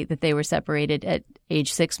deeply that they were separated at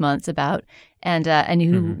age 6 months and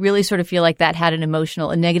who really sort of feel like that had a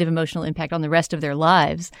negative emotional impact on the rest of their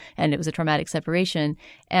lives, and it was a traumatic separation.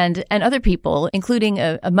 And other people, including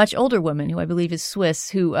a much older woman who I believe is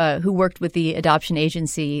Swiss, who worked with the adoption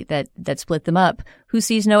agency that split them up, who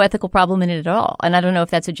sees no ethical problem in it at all. And I don't know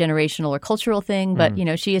if that's a generational or cultural thing, but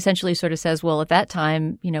she essentially sort of says, well, at that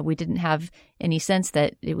time, we didn't have any sense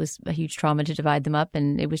that it was a huge trauma to divide them up,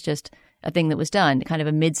 and it was just a thing that was done, kind of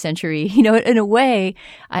a mid-century, in a way.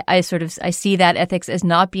 I see that ethics as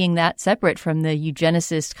not being that separate from the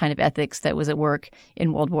eugenicist kind of ethics that was at work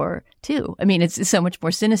in World War II. I mean, it's so much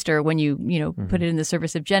more sinister when you put it in the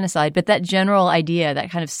service of genocide. But that general idea,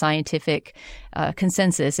 that kind of scientific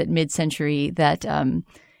consensus at mid-century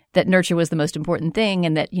that nurture was the most important thing,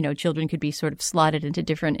 and that, children could be sort of slotted into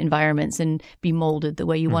different environments and be molded the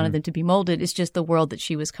way you wanted them to be molded, is just the world that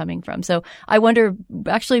she was coming from. So I wonder,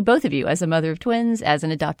 actually, both of you, as a mother of twins, as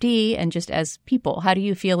an adoptee, and just as people, how do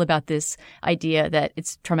you feel about this idea that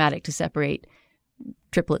it's traumatic to separate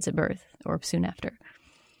triplets at birth or soon after?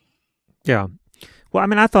 Yeah. Well, I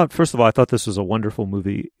mean, I thought this was a wonderful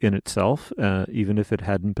movie in itself, even if it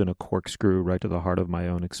hadn't been a corkscrew right to the heart of my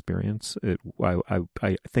own experience.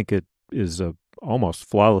 I think it is a almost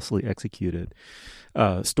flawlessly executed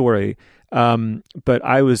story. But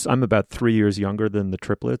I'm about 3 years younger than the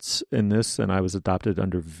triplets in this, and I was adopted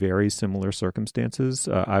under very similar circumstances.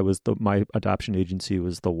 My adoption agency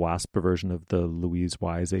was the WASP version of the Louise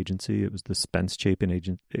Wise agency. It was the Spence Chapin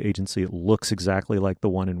agency. It looks exactly like the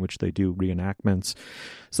one in which they do reenactments.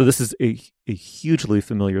 So this is a hugely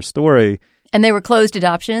familiar story. And they were closed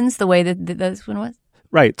adoptions, the way that this one was?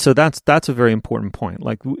 Right. So that's a very important point.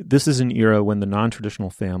 Like, this is an era when the non-traditional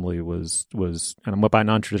family was, and by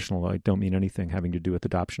non-traditional, I don't mean anything having to do with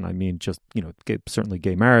adoption. I mean just, certainly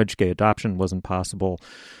gay marriage, gay adoption wasn't possible.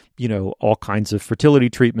 All kinds of fertility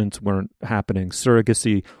treatments weren't happening,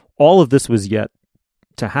 surrogacy. All of this was yet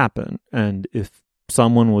to happen. And if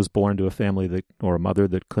someone was born to a family or a mother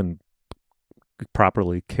that couldn't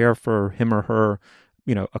properly care for him or her,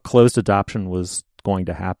 a closed adoption was going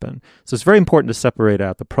to happen. So it's very important to separate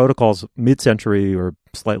out the protocols, mid-century or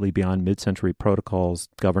slightly beyond mid-century protocols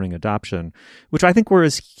governing adoption, which I think were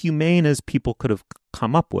as humane as people could have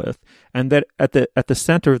come up with, and that at the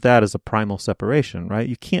center of that is a primal separation, right?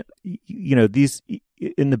 You can't, these,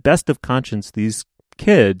 in the best of conscience, these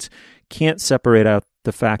kids can't separate out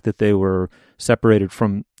the fact that they were separated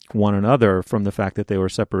from one another from the fact that they were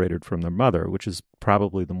separated from their mother, which is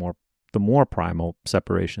probably the more primal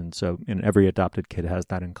separation. So every adopted kid has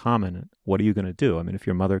that in common. What are you going to do? I mean, if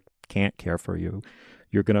your mother can't care for you,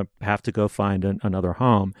 you're going to have to go find another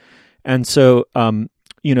home. And so, it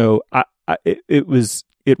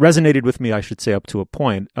resonated with me, I should say, up to a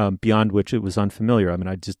point, beyond which it was unfamiliar. I mean,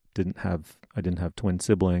 I didn't have twin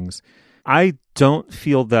siblings. I don't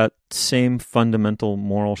feel that same fundamental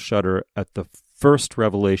moral shudder at the first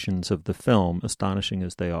revelations of the film, astonishing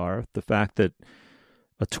as they are. The fact that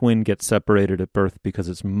a twin gets separated at birth because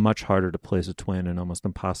it's much harder to place a twin and almost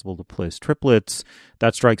impossible to place triplets,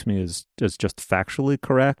 that strikes me as just factually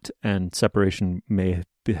correct, and separation may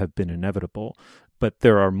have been inevitable. But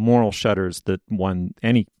there are moral shudders that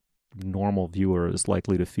any normal viewer is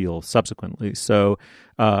likely to feel subsequently. So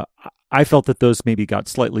I felt that those maybe got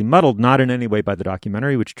slightly muddled, not in any way by the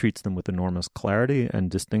documentary, which treats them with enormous clarity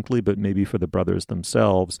and distinctly, but maybe for the brothers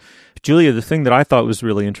themselves. Julia, the thing that I thought was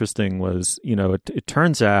really interesting was, it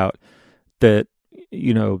turns out that,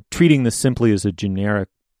 treating this simply as a generic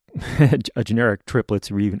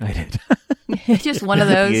triplets reunited. Just one of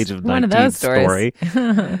those stories.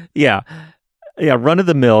 Yeah. Yeah,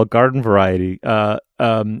 run-of-the-mill, garden variety.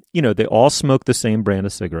 They all smoke the same brand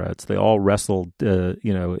of cigarettes. They all wrestled,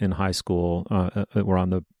 in high school. Were on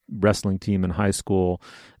the wrestling team in high school.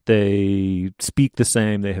 They speak the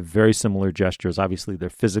same. They have very similar gestures. Obviously, they're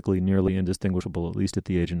physically nearly indistinguishable, at least at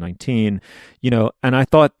the age of 19. And I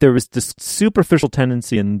thought there was this superficial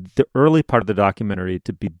tendency in the early part of the documentary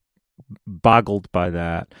to be boggled by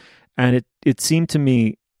that. And it seemed to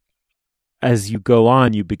me, as you go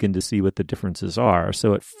on, you begin to see what the differences are.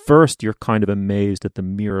 So at first, you're kind of amazed at the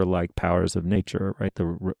mirror-like powers of nature, right?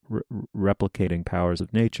 The replicating powers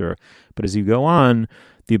of nature. But as you go on,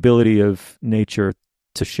 the ability of nature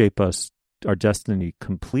to shape our destiny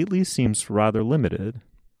completely seems rather limited.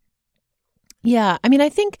 Yeah. I mean, I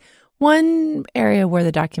think one area where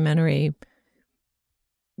the documentary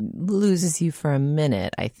loses you for a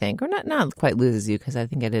minute, I think, or not quite loses you, because I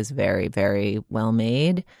think it is very, very well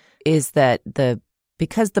made, is that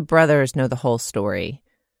because the brothers know the whole story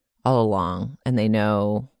all along, and they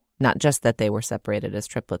know not just that they were separated as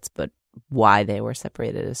triplets, but why they were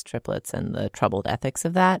separated as triplets and the troubled ethics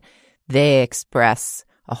of that, they express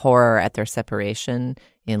a horror at their separation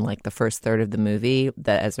in like the first third of the movie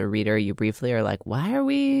that as a reader you briefly are like, why are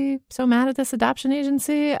we so mad at this adoption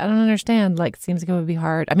agency? I don't understand. Like, it seems like it would be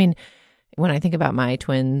hard. I mean, when I think about my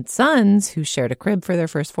twin sons who shared a crib for their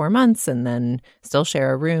first 4 months and then still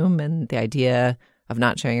share a room, and the idea of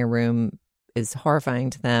not sharing a room is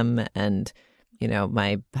horrifying to them. And, you know,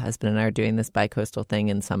 my husband and I are doing this bi-coastal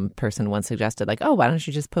thing, and some person once suggested like, oh, why don't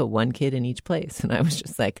you just put one kid in each place? And I was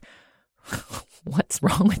just like, what's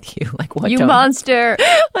wrong with you? Like, what? You monster!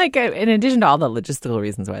 Like, in addition to all the logistical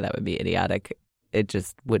reasons why that would be idiotic, it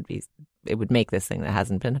just would be. It would make this thing that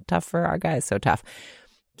hasn't been tough for our guys so tough.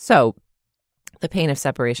 So, the pain of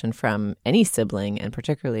separation from any sibling, and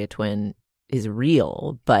particularly a twin, is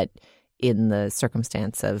real. But in the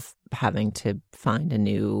circumstance of having to find a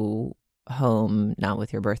new home, not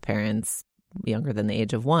with your birth parents, younger than the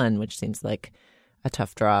age of 1, which seems like a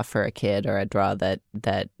tough draw for a kid, or a draw that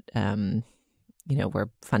you know, where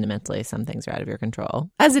fundamentally some things are out of your control,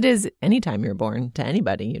 as it is anytime you're born to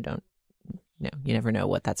anybody. You don't, you know, you never know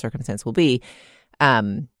what that circumstance will be.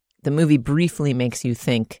 The movie briefly makes you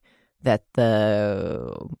think that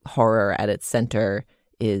the horror at its center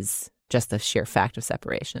is just the sheer fact of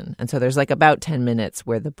separation. And so there's like about 10 minutes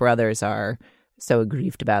where the brothers are so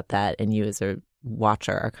aggrieved about that, and you as a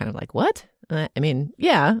watcher are kind of like, what? I mean,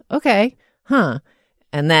 yeah, okay, huh.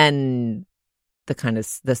 And then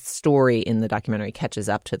the story in the documentary catches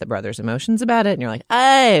up to the brothers' emotions about it, and you're like,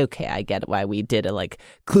 oh, okay, I get why we did a like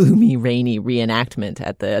gloomy, rainy reenactment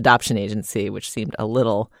at the adoption agency, which seemed a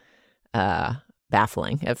little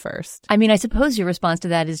baffling at first. I mean, I suppose your response to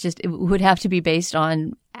that is just, it would have to be based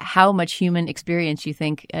on how much human experience you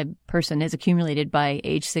think a person has accumulated by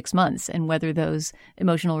age 6 months, and whether those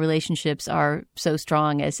emotional relationships are so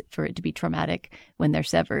strong as for it to be traumatic when they're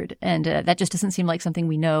severed. And that just doesn't seem like something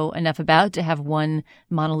we know enough about to have one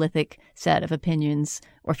monolithic set of opinions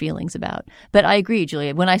or feelings about. But I agree,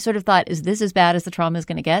 Julia. When I sort of thought, is this as bad as the trauma is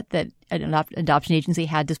going to get, that an adoption agency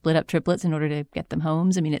had to split up triplets in order to get them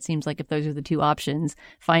homes? I mean, it seems like if those are the two options,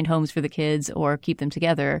 find homes for the kids or keep them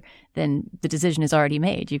together, then the decision is already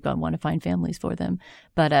made. You've got to want to find families for them.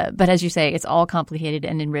 But as you say, it's all complicated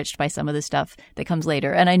and enriched by some of the stuff that comes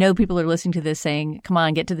later. And I know people are listening to this saying, come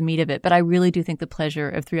on, get to the meat of it. But I really do think the pleasure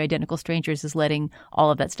of Three Identical Strangers is letting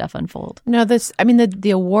all of that stuff unfold. No,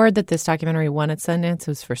 the award that this documentary won at Sundance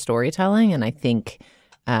was for storytelling. And I think,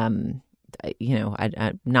 you know,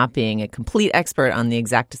 I not being a complete expert on the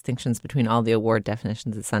exact distinctions between all the award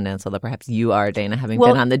definitions at Sundance, although perhaps you are, Dana, having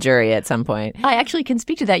been on the jury at some point. I actually can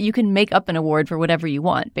speak to that. You can make up an award for whatever you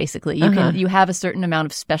want, basically. You have a certain amount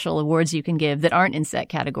of special awards you can give that aren't in set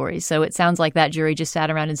categories. So it sounds like that jury just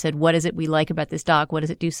sat around and said, what is it we like about this doc? What does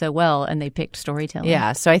it do so well? And they picked storytelling.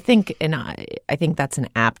 Yeah, so I think that's an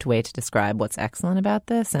apt way to describe what's excellent about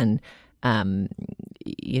this. And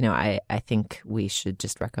you know, I think we should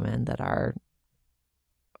just recommend that our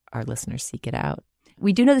listeners seek it out.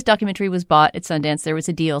 We do know this documentary was bought at Sundance. There was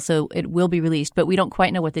a deal, so it will be released, but we don't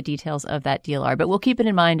quite know what the details of that deal are. But we'll keep it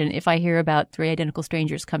in mind, and if I hear about Three Identical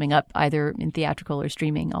Strangers coming up, either in theatrical or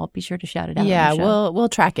streaming, I'll be sure to shout it out. Yeah, we'll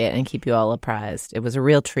track it and keep you all apprised. It was a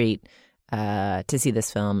real treat to see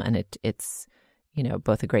this film, and it's, you know,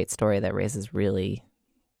 both a great story that raises really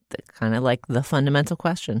kind of like the fundamental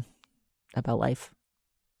question about life.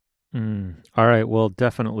 All right. Well,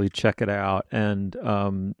 definitely check it out, and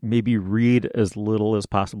maybe read as little as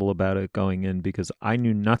possible about it going in, because I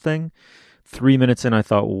knew nothing. 3 minutes in, I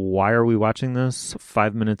thought, why are we watching this?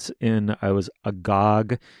 5 minutes in, I was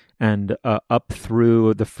agog. And up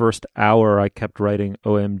through the first hour, I kept writing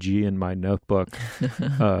OMG in my notebook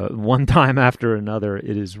one time after another.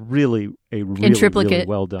 It is really really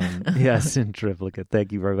well done. Yes, in triplicate.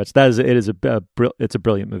 Thank you very much. It's a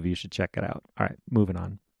brilliant movie. You should check it out. All right, moving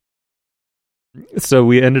on. So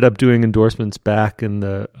we ended up doing endorsements back in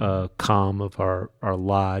the calm of our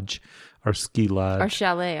lodge, our ski lodge. Our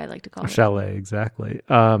chalet, I like to call it. Chalet, exactly.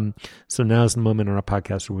 So now's the moment on our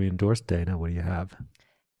podcast where we endorse. Dana, what do you have?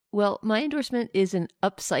 Well, my endorsement is an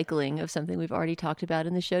upcycling of something we've already talked about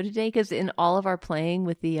in the show today, because in all of our playing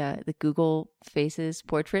with the Google Faces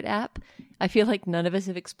portrait app, I feel like none of us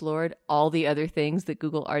have explored all the other things that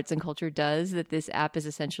Google Arts and Culture does, that this app is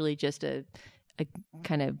essentially just a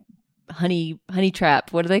kind of honey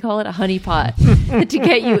trap. What do they call it? A honey pot to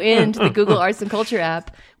get you into the Google Arts and Culture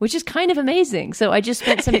app, which is kind of amazing. So I just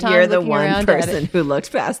spent some time You're the looking one around person at it. who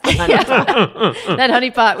looked past the honey pot. That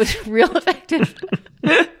honey pot was real effective.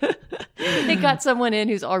 It got someone in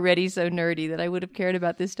who's already so nerdy that I would have cared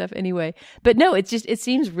about this stuff anyway. But no, it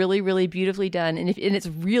seems really, really beautifully done. And it's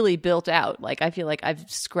really built out. Like, I feel like I've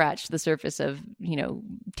scratched the surface of,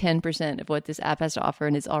 10% of what this app has to offer,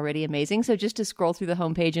 and it's already amazing. So just to scroll through the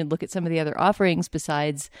homepage and look at some of the other offerings,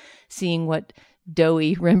 besides seeing what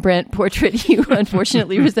doughy Rembrandt portrait you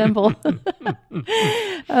unfortunately resemble.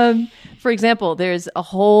 For example, there's a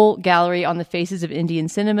whole gallery on the faces of Indian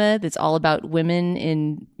cinema that's all about women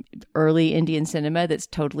in early Indian cinema that's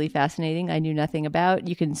totally fascinating. I knew nothing about.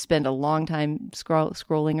 You can spend a long time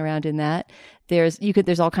scrolling around in that.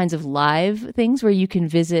 There's all kinds of live things where you can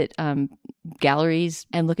visit galleries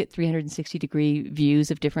and look at 360-degree views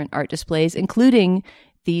of different art displays, including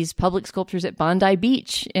these public sculptures at Bondi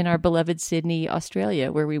Beach in our beloved Sydney,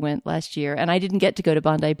 Australia, where we went last year. And I didn't get to go to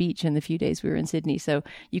Bondi Beach in the few days we were in Sydney, so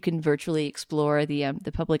you can virtually explore the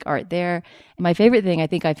public art there. And my favorite thing I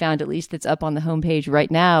think I found, at least that's up on the homepage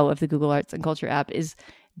right now of the Google Arts and Culture app, is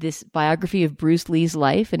this biography of Bruce Lee's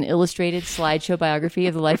life, an illustrated slideshow biography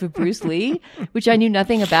of the life of Bruce Lee, which I knew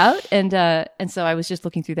nothing about. And so I was just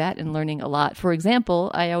looking through that and learning a lot. For example,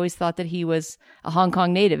 I always thought that he was a Hong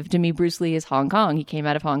Kong native. To me, Bruce Lee is Hong Kong. He came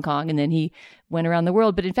out of Hong Kong and then he went around the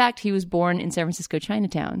world. But in fact, he was born in San Francisco,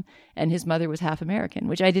 Chinatown, and his mother was half American,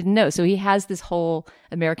 which I didn't know. So he has this whole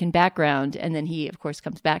American background. And then he, of course,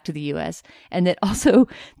 comes back to the U.S. And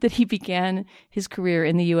that he began his career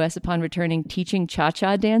in the U.S. upon returning teaching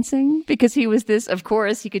cha-cha dancing, because he was this, of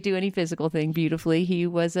course, he could do any physical thing beautifully. He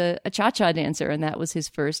was a cha-cha dancer, and that was his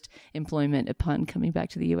first employment upon coming back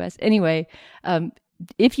to the U.S. Anyway,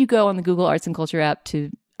 if you go on the Google Arts and Culture app to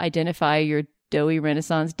identify your doughy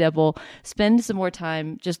Renaissance devil, spend some more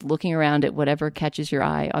time just looking around at whatever catches your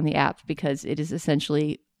eye on the app, because it is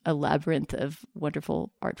essentially a labyrinth of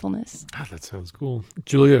wonderful artfulness. Ah, that sounds cool.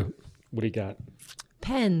 Julia, what do you got?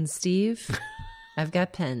 Pens, Steve. I've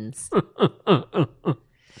got pens.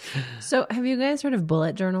 So have you guys heard of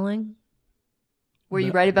bullet journaling? Where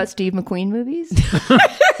you write about Steve McQueen movies?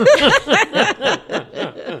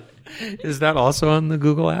 Is that also on the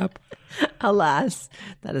Google app? Alas,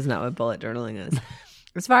 that is not what bullet journaling is.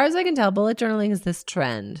 As far as I can tell, bullet journaling is this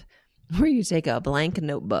trend where you take a blank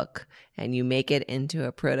notebook and you make it into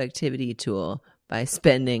a productivity tool by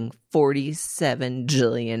spending 47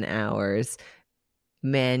 jillion hours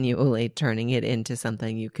manually turning it into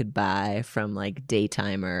something you could buy from like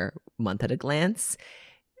Daytimer month at a glance.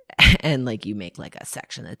 And like you make like a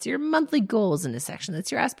section that's your monthly goals and a section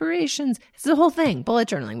that's your aspirations. It's the whole thing. Bullet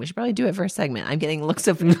journaling. We should probably do it for a segment. I'm getting looks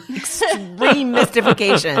of extreme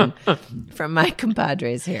mystification from my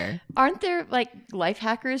compadres here. Aren't there like life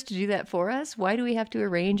hackers to do that for us? Why do we have to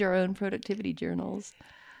arrange our own productivity journals?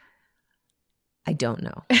 I don't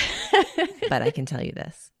know. But I can tell you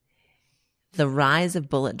this. The rise of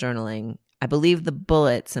bullet journaling, I believe the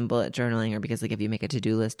bullets in bullet journaling are because like if you make a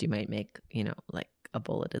to-do list, you might make, like a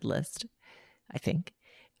bulleted list, I think.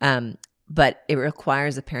 But it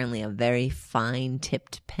requires apparently a very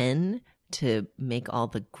fine-tipped pen to make all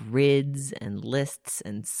the grids and lists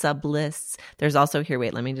and sub-lists. There's also here,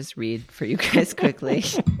 wait, let me just read for you guys quickly.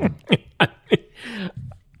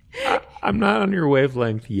 I'm not on your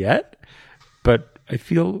wavelength yet, but I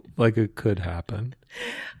feel like it could happen.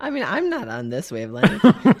 I mean, I'm not on this wavelength.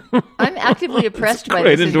 I'm actively oppressed by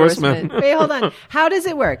this endorsement. Wait, hold on. How does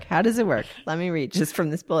it work? Let me read just from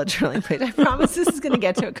this bullet journaling page. I promise this is going to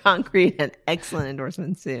get to a concrete and excellent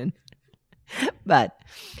endorsement soon. But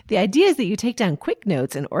the idea is that you take down quick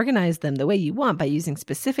notes and organize them the way you want by using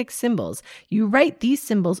specific symbols. You write these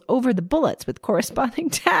symbols over the bullets with corresponding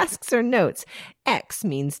tasks or notes. X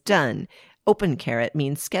means done. Open caret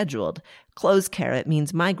means scheduled. Close caret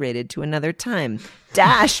means migrated to another time.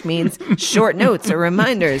 Dash means short notes or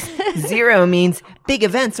reminders. 0 means big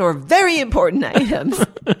events or very important items.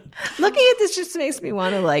 Looking at this just makes me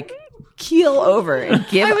want to like keel over and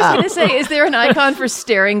give up. I was going to say, is there an icon for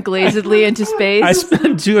staring glazedly into space? I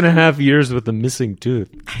spent 2.5 years with a missing tooth.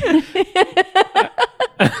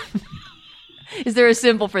 Is there a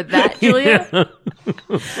symbol for that, Julia? Yeah.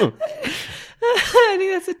 I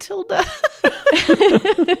think that's a tilde.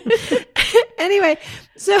 Anyway,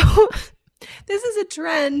 so this is a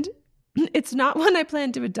trend. It's not one I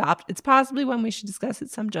plan to adopt. It's possibly one we should discuss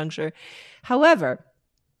at some juncture. However,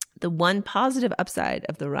 the one positive upside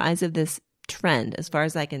of the rise of this trend, as far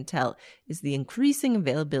as I can tell, is the increasing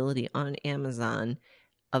availability on Amazon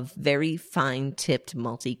of very fine-tipped,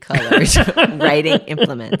 multicolored writing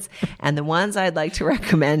implements. And the ones I'd like to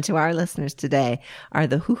recommend to our listeners today are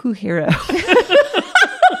the Hoo-Hoo Hero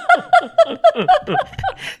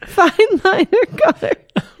fine liner color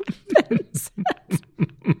pens.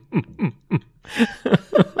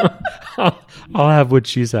 I'll have what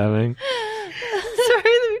she's having. Sorry,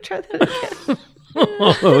 let me try that again.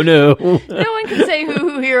 Oh, no. No one can say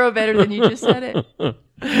hoo-hoo hero better than you just said it.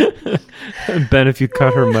 Ben, if you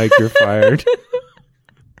cut her mic, you're fired.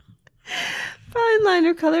 Fine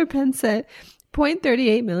liner color pen set.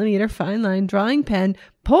 0.38 millimeter fine line drawing pen.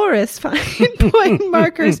 Porous fine point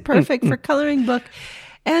markers. Perfect for coloring book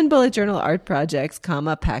and bullet journal art projects,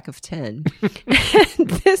 pack of 10. And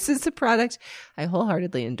this is a product I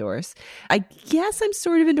wholeheartedly endorse. I guess I'm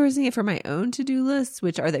sort of endorsing it for my own to-do lists,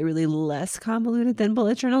 which are they really less convoluted than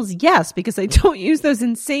bullet journals? Yes, because I don't use those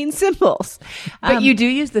insane symbols. But you do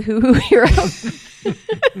use the hoo-hoo hero.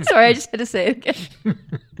 Sorry, I just had to say it again.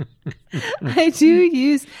 I do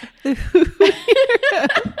use the Hoo-Hoo Hero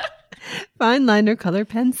fine liner color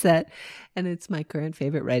pen set. And it's my current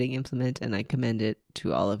favorite writing implement, and I commend it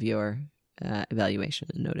to all of your evaluation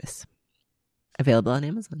and notice. Available on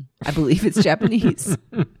Amazon. I believe it's Japanese.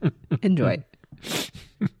 Enjoy.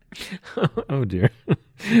 Oh, dear.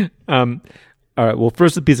 All right. Well,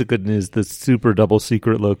 first, a piece of good news. The super double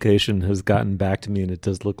secret location has gotten back to me, and it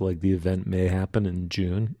does look like the event may happen in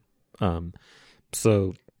June.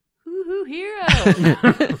 So... Hoo-hoo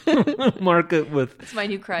hero! Mark it with... It's my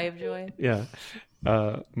new cry of joy. Yeah.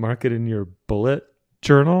 Mark it in your bullet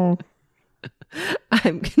journal.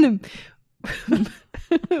 I'm going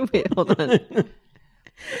to... Wait, hold on.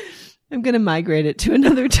 I'm going to migrate it to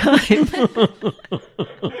another time.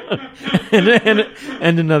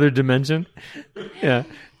 and another dimension. Yeah.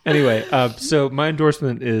 Anyway, so my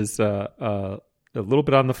endorsement is a little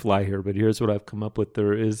bit on the fly here, but here's what I've come up with.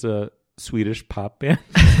 There is a Swedish pop band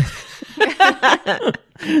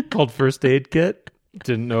called First Aid Kit.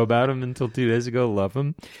 Didn't know about him until 2 days ago. Love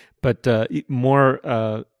him. But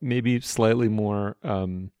maybe slightly more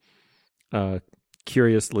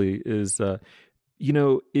curiously is,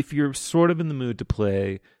 if you're sort of in the mood to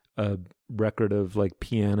play a record of like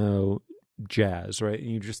piano jazz, right?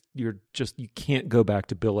 And you can't go back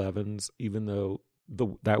to Bill Evans, even though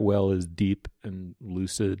that well is deep and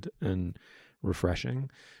lucid and refreshing.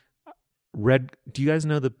 Do you guys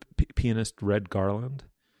know the pianist Red Garland?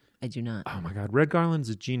 I do not. Oh my God, Red Garland's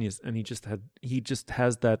a genius, and he just has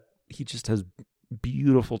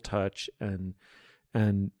beautiful touch and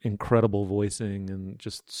incredible voicing and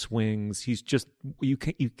just swings. He's just you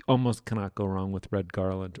almost cannot go wrong with Red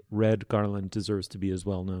Garland. Red Garland deserves to be as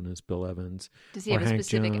well known as Bill Evans. Does he have a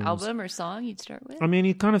specific album or song you'd start with? I mean,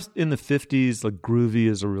 he kind of in the 50s, like Groovy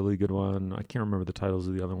is a really good one. I can't remember the titles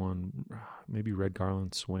of the other one. Maybe Red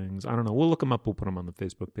Garland Swings. I don't know. We'll look him up. We'll put him on the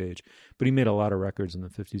Facebook page. But he made a lot of records in the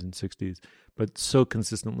 50s and 60s, but so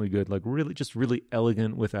consistently good. Like really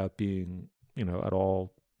elegant without being, at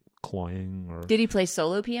all cloying. Or did he play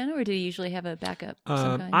solo piano, or did he usually have a backup of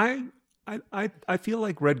some kind? I feel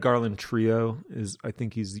like Red Garland Trio is. I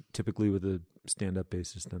think he's typically with a stand-up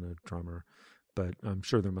bassist and a drummer, but I'm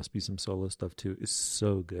sure there must be some solo stuff too. It's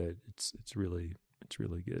so good. It's really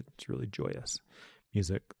good. It's really joyous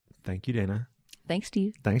music. Thank you, Dana. Thanks,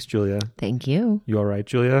 Steve. Thanks, Julia. Thank you. You all right,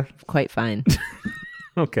 Julia? Quite fine.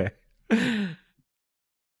 Okay.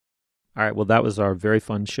 All right, well, that was our very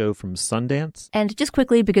fun show from Sundance. And just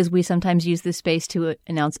quickly, because we sometimes use this space to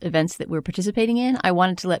announce events that we're participating in, I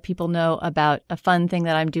wanted to let people know about a fun thing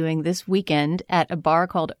that I'm doing this weekend at a bar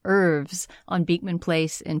called Irv's on Beekman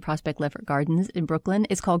Place in Prospect Leverett Gardens in Brooklyn.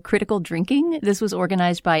 It's called Critical Drinking. This was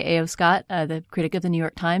organized by A.O. Scott, the critic of the New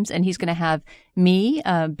York Times, and he's going to have me,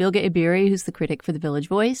 Bilge Ebiri, who's the critic for The Village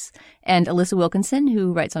Voice, and Alyssa Wilkinson,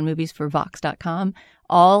 who writes on movies for Vox.com,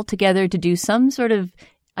 all together to do some sort of,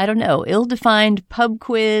 I don't know, ill-defined pub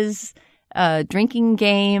quiz, drinking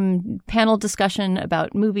game, panel discussion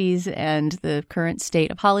about movies and the current state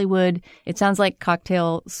of Hollywood. It sounds like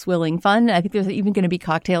cocktail swilling fun. I think there's even going to be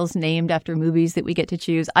cocktails named after movies that we get to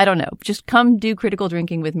choose. I don't know. Just come do critical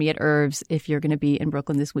drinking with me at Irv's if you're going to be in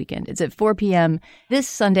Brooklyn this weekend. It's at 4 p.m. this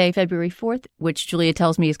Sunday, February 4th, which Julia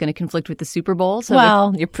tells me is going to conflict with the Super Bowl.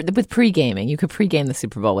 So with pre-gaming. You could pre-game the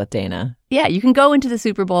Super Bowl with Dana. Yeah, you can go into the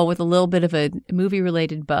Super Bowl with a little bit of a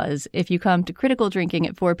movie-related buzz if you come to Critical Drinking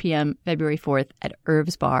at 4 p.m. February 4th at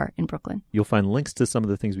Irv's Bar in Brooklyn. You'll find links to some of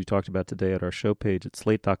the things we talked about today at our show page at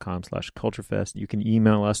slate.com/culturefest. You can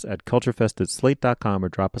email us at culturefest@slate.com or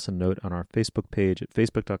drop us a note on our Facebook page at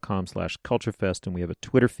facebook.com/culturefest. And we have a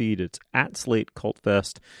Twitter feed. It's at Slate Cult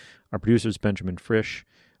Fest. Our producer is Benjamin Frisch.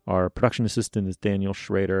 Our production assistant is Daniel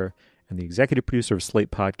Schrader. And the executive producer of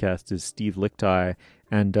Slate Podcast is Steve Lichtai.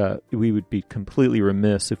 And we would be completely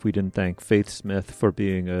remiss if we didn't thank Faith Smith for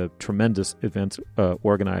being a tremendous event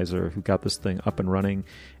organizer who got this thing up and running.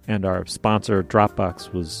 And our sponsor,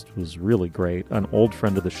 Dropbox, was really great. An old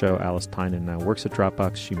friend of the show, Alice Tynan, now works at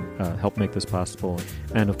Dropbox. She helped make this possible.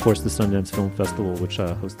 And, of course, the Sundance Film Festival, which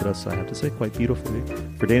hosted us, I have to say, quite beautifully.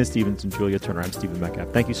 For Dana Stevens and Julia Turner, I'm Stephen Metcalf.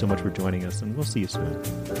 Thank you so much for joining us, and we'll see you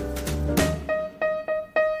soon.